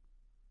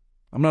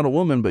 I'm not a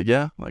woman, but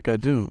yeah, like I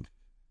do.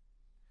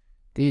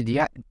 Dude, you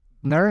got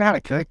learn how to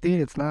cook,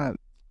 dude. It's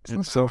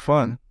so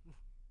fun.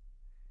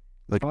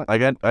 Like,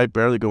 I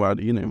barely go out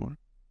to eat anymore.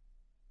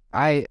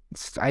 I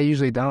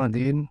usually don't,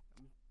 dude.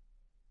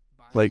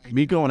 Like,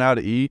 me going out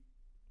to eat,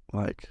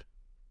 like,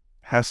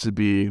 has to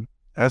be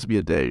a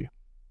day.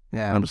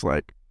 Yeah. And I'm just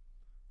like,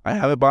 I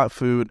haven't bought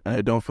food and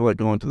I don't feel like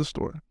going to the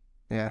store.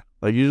 Yeah.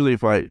 Like, usually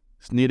if I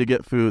need to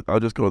get food, I'll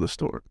just go to the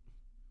store.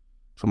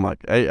 So I'm like,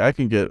 hey, I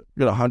can get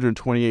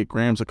 128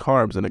 grams of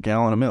carbs and a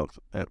gallon of milk,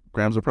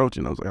 grams of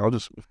protein. I was like, I'll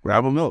just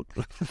grab a milk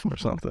or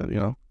something, you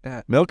know?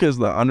 Yeah. Milk is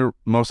the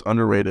most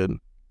underrated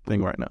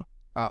thing right now.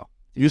 Oh.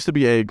 Used to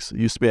be eggs,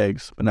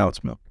 but now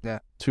it's milk. Yeah.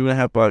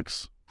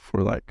 $2.50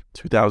 for like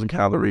 2,000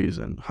 calories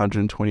and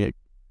 128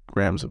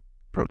 grams of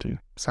protein.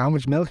 So how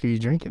much milk are you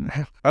drinking,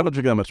 man? I don't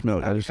drink that much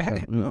milk. I just,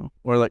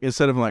 or like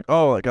instead of like,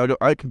 oh, like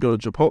I could go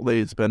to Chipotle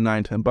and spend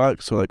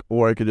 $9-10. So like,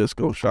 or I could just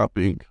go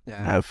shopping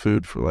and have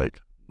food for like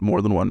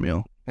more than one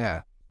meal.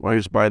 Yeah. Or I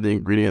just buy the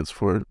ingredients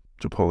for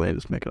Chipotle and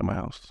just make it at my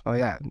house. Oh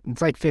yeah,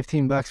 it's like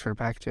 $15 for a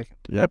pack of chicken.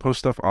 Yeah, I post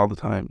stuff all the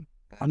time.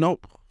 I know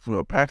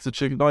packs of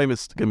chicken. Don't even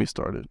get me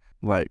started.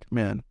 Like,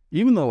 man,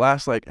 even the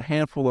last like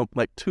handful of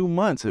like 2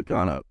 months, it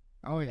gone up.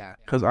 Oh yeah.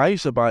 Because I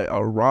used to buy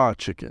a raw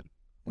chicken,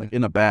 like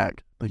in a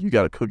bag. Like, you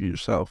got to cook it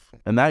yourself.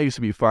 And that used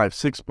to be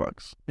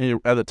 $5-6. And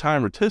at the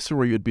time,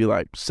 rotisserie, you'd be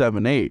like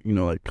 7-8,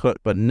 like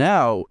cooked. But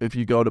now, if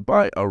you go to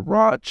buy a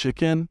raw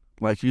chicken,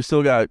 like, you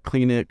still got to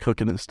clean it,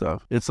 cook it and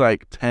stuff. It's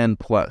like 10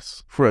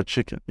 plus for a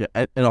chicken. Yeah,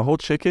 and a whole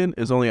chicken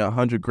is only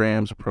 100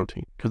 grams of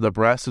protein. Because the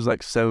breast is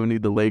like 70,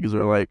 the legs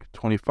are like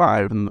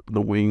 25, and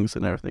the wings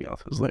and everything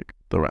else is like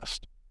the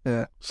rest.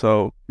 Yeah.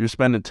 So you're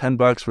spending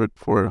 $10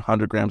 for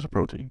 100 grams of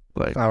protein.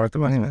 Like, it's not worth the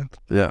money, man.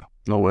 Yeah.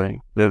 No way.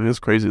 It is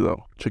crazy,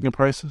 though. Chicken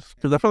prices.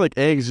 Because I feel like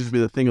eggs used to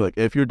be the thing. Like,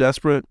 if you're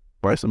desperate,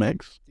 buy some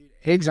eggs. Dude,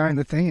 eggs aren't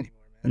the thing anymore,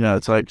 man. Yeah,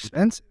 it's like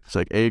expensive. It's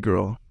like, hey,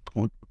 girl,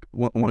 want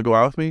to go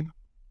out with me?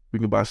 We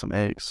can buy some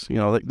eggs.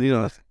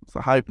 It's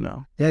a hype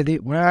now. Yeah,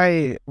 dude. When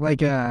I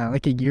like a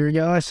year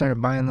ago, I started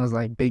buying those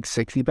like big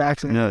 60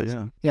 packs. Yeah,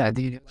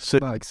 dude.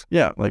 $6.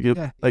 Yeah, like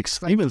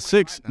even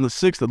 6. And the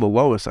 6 are the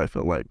lowest. I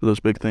feel like those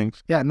big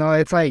things. Yeah, no,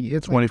 it's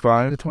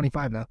 25. Like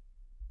 25 now.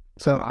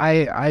 So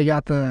I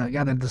got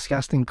the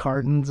disgusting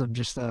cartons of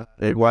just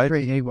egg whites.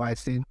 Straight egg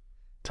whites, dude.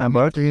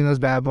 $10. 3 of those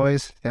bad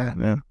boys. Yeah.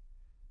 Yeah.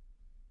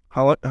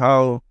 How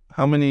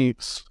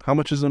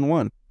much is in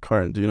one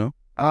carton? Do you know?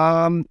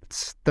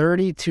 It's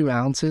 32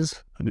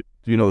 ounces. Do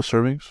you know the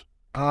servings?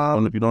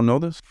 If you don't know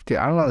this, dude,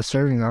 I don't know the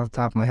servings off the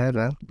top of my head,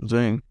 man.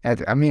 Dang.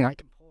 I mean, I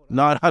can pull it.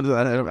 No,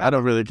 I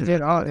don't really.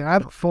 Dude, I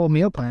have a full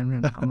meal plan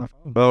on my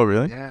phone. Oh,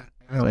 really? Yeah.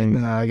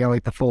 I got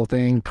like the full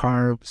thing,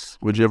 carbs.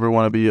 Would you ever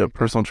want to be a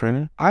personal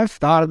trainer? I've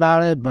thought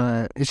about it,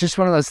 but it's just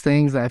one of those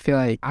things that I feel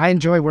like I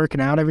enjoy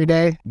working out every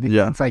day.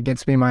 Yeah. It's like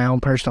gets me my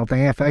own personal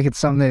thing. I feel like it's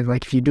something that,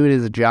 like, if you do it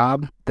as a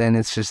job, then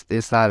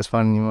it's not as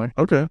fun anymore.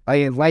 Okay.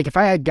 Like if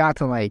I had got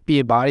to like be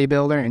a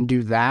bodybuilder and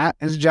do that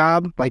as a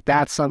job, like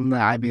that's something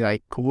that I'd be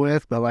like cool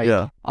with. But like,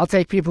 yeah. I'll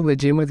take people to the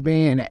gym with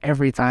me, and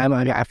every time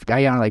I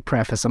gotta like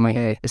preface, I'm like,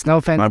 hey, it's no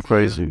offense. I'm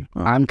crazy.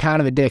 I'm kind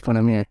of a dick when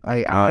I'm here.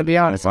 Like, I'm gonna be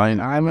honest. I'm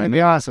gonna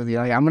be honest with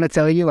you. Like, I'm gonna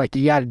tell you, like,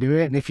 you gotta do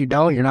it, and if you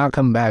don't, you're not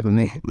coming back with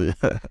me.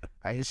 Yeah.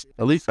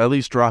 At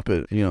least drop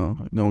it. No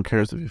one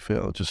cares if you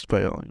fail. Just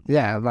fail.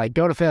 Yeah, like,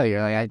 go to failure.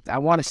 Like, I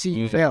want to see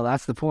you fail.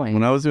 That's the point.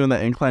 When I was doing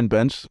that incline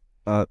bench,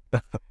 Uh,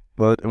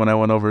 but when I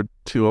went over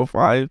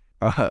 205,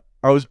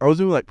 I was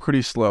doing like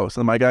pretty slow.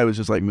 So my guy was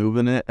just like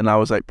moving it, and I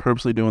was like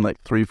purposely doing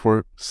like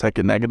 3-4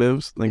 second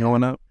negatives, like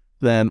going up.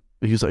 Then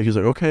he's like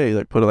okay,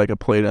 like put like a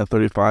plate at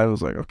 35. I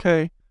was like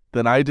okay.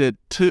 Then I did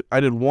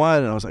one,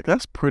 and I was like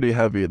that's pretty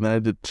heavy. And then I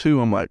did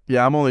two. I'm like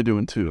yeah, I'm only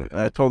doing two. And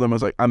I told him I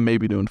was like I'm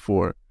maybe doing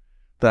four.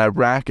 Then I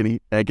rack and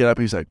I get up.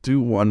 And he's like do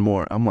one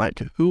more. I'm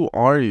like who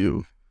are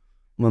you?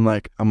 And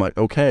I'm like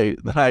okay.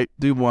 Then I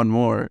do one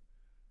more.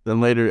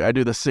 Then later I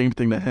do the same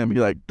thing to him. He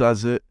like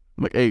does it.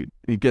 I'm like, hey,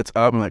 he gets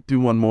up and like do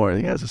one more,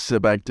 and he has to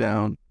sit back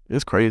down.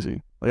 It's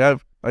crazy.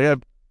 I've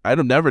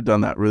never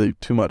done that really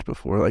too much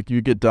before. Like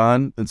you get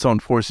done and someone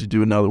forces you to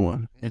do another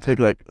one. You take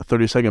like a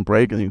 30-second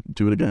break and you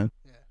do it again,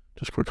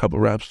 just for a couple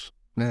reps.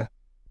 Yeah.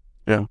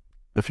 Yeah.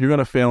 If you're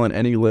gonna fail in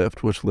any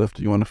lift, which lift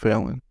do you want to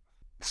fail in?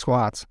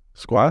 Squats.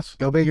 Squats?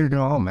 Go big or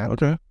go home, man.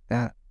 Okay.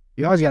 Yeah.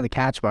 You always got the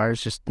catch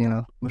bars, just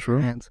with your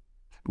hands.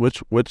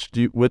 Which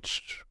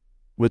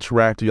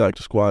rack do you like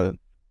to squat in?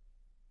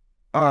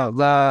 Oh,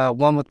 the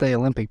one with the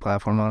Olympic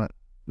platform on it.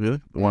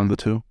 Really? One of the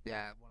two?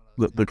 Yeah, one of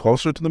those. The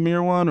closer to the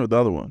mirror one or the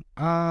other one?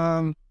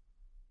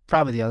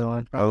 Probably the other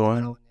one. Other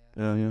one?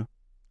 Yeah.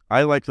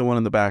 I like the one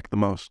in the back the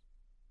most.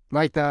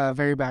 Like the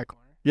very back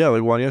corner. Yeah,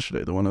 like one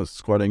yesterday. The one I was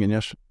squatting in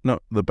yesterday. No,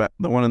 the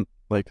one in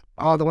like.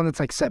 Oh, the one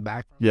that's like set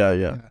back.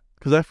 Yeah.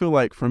 Because I feel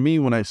like for me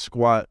when I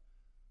squat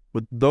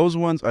with those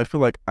ones, I feel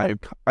like I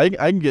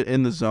can get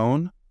in the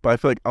zone, but I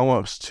feel like I'm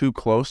almost too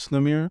close to the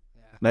mirror,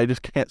 and I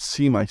just can't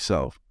see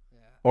myself.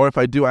 Or if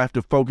I do, I have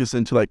to focus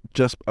into like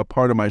just a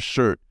part of my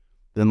shirt,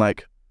 then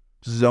like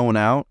zone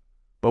out.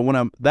 But when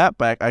I'm that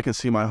back, I can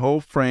see my whole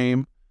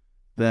frame.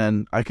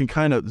 Then I can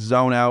kind of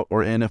zone out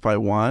or in if I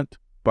want,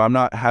 but I'm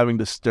not having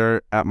to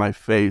stare at my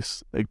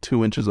face like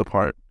 2 inches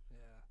apart.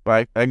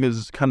 But I can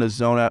just kind of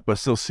zone out, but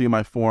still see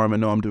my form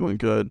and know I'm doing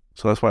good.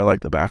 So that's why I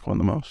like the back one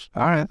the most.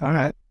 All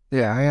right.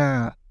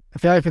 Yeah. I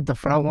feel like with the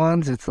front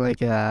ones, it's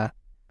like I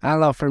don't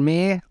know. For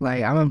me,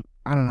 like I don't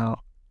know.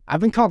 I've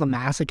been called a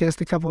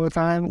masochist a couple of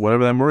times.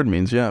 Whatever that word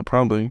means, yeah,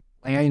 probably.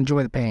 Like I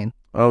enjoy the pain.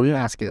 Oh yeah,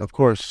 masochist. Of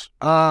course.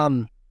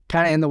 Kind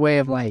of in the way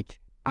of like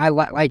I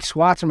like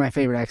squats are my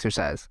favorite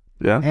exercise.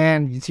 Yeah.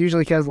 And it's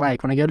usually because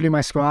like when I go to do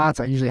my squats,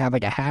 I usually have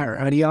like a hat or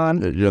hoodie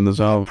on. You're in the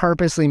zone. I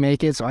purposely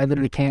make it so I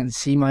literally can't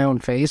see my own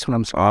face when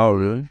I'm squatting. Oh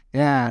really?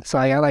 Yeah. So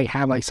I like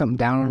have like something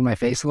down over my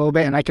face a little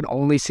bit, and I can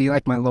only see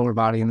like my lower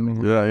body in the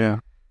mirror. Yeah.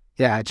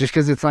 Yeah, just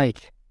because it's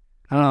like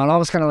I don't know, it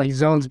almost kind of like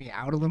zones me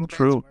out a little bit.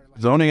 True.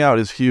 Like, zoning out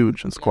is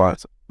huge in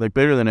squats. Like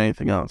bigger than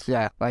anything else.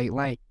 Yeah,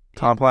 like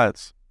Tom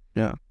Platts.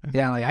 Yeah.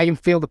 Yeah, like I can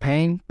feel the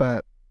pain,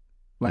 but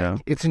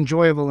like it's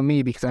enjoyable to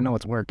me because I know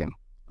it's working.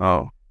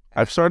 Oh,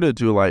 I've started to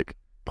do like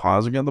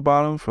pausing at the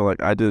bottom for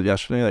like I did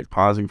yesterday, like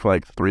pausing for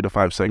like 3 to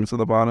 5 seconds at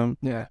the bottom.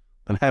 Yeah.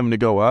 And having to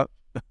go up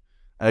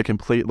at a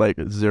complete like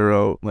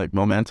zero like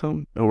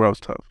momentum. Where I was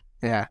tough.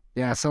 Yeah.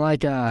 So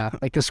like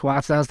the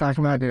squats that I was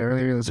talking about I did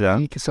earlier this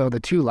week. So the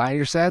 2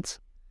 lighter sets,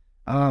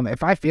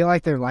 if I feel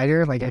like they're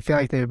lighter, like I feel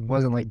like they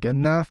wasn't like good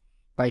enough.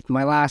 Like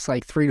my last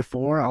like 3 to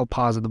 4, I'll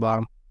pause at the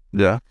bottom.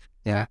 Yeah.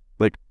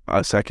 Like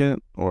a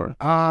second or?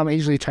 I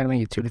usually try to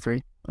make it 2 to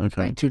 3.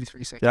 Okay. Like 2 to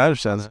 3 seconds. Yeah, I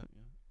understand that.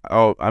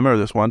 Oh, I remember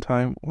this one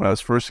time when I was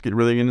first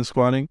really into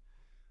squatting,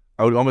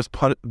 I would almost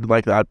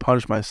I'd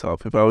punish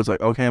myself if I was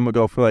like, okay, I'm gonna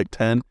go for like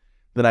 10,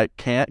 then I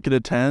can't get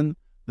a 10,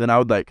 then I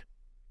would like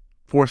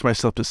force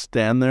myself to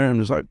stand there and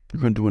just like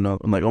you're gonna do another,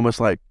 and like almost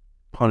like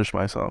punish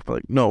myself.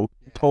 Like no,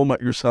 told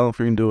yourself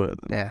you can do it.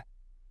 Yeah.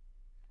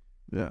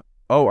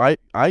 Oh,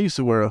 I used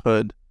to wear a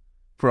hood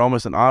for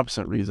almost an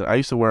opposite reason. I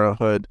used to wear a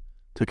hood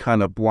to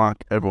kind of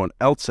block everyone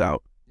else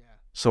out,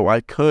 so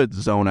I could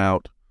zone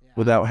out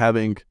without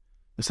having,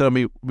 instead of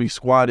me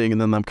squatting and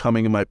then I'm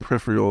coming in my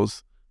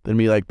peripherals, then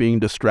me like being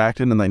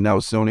distracted and like now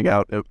zoning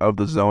out of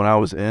the zone I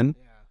was in.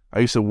 I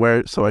used to wear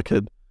it so I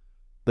could,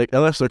 like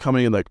unless they're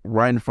coming in like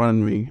right in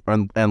front of me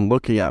and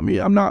looking at me,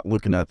 I'm not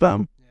looking at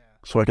them,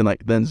 so I can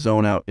like then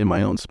zone out in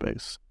my own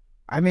space.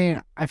 I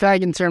mean, I feel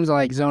like in terms of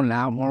like zoning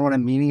out, more what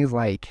I'm meaning is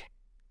like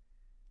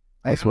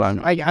that's what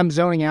I'm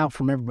zoning out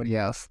from everybody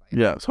else.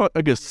 Yeah, so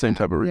I guess the same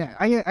type of reason.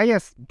 Yeah, I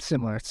guess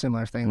similar thing.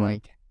 Mm-hmm.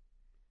 Like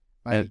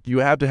and you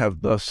have to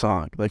have the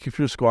song. Like if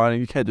you're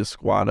squatting, you can't just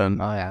squat on.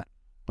 Oh yeah.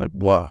 Like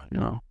what, you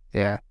know?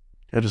 Yeah.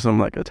 You have just something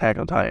like Attack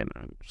on Titan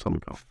or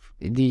something.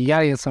 You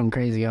gotta get something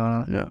crazy going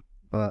on. Yeah.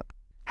 But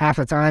half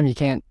the time you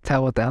can't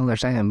tell what the hell they're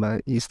saying,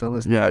 but you still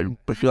listen. Yeah,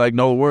 but if you like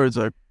know the words,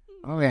 like.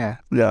 Oh yeah.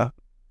 Yeah.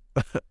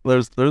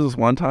 There's this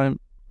one time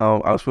I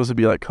was supposed to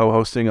be like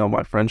co-hosting on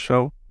my friend's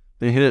show.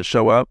 He didn't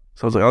show up,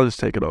 so I was like, I'll just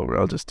take it over.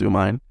 I'll just do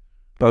mine.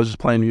 But I was just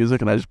playing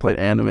music, and I just played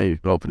anime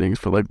openings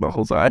for like the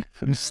whole time.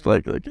 Just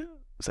like yeah,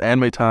 it's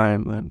anime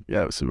time. And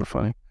yeah, it was super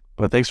funny.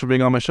 But thanks for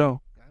being on my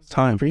show. It's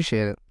time.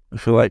 Appreciate it. I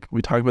feel like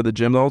we talked about the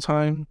gym the whole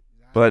time,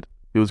 but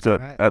it was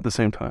good at the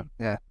same time.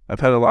 Yeah. I've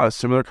had a lot of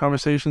similar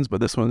conversations, but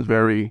this one's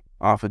very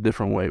off a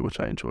different way, which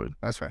I enjoyed.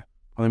 That's right.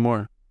 Probably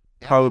more.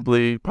 Yeah.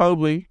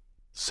 Probably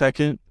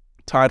second,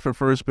 tied for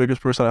first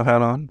biggest person I've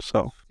had on.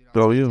 So,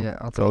 go you. Yeah,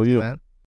 I'll go you. Man.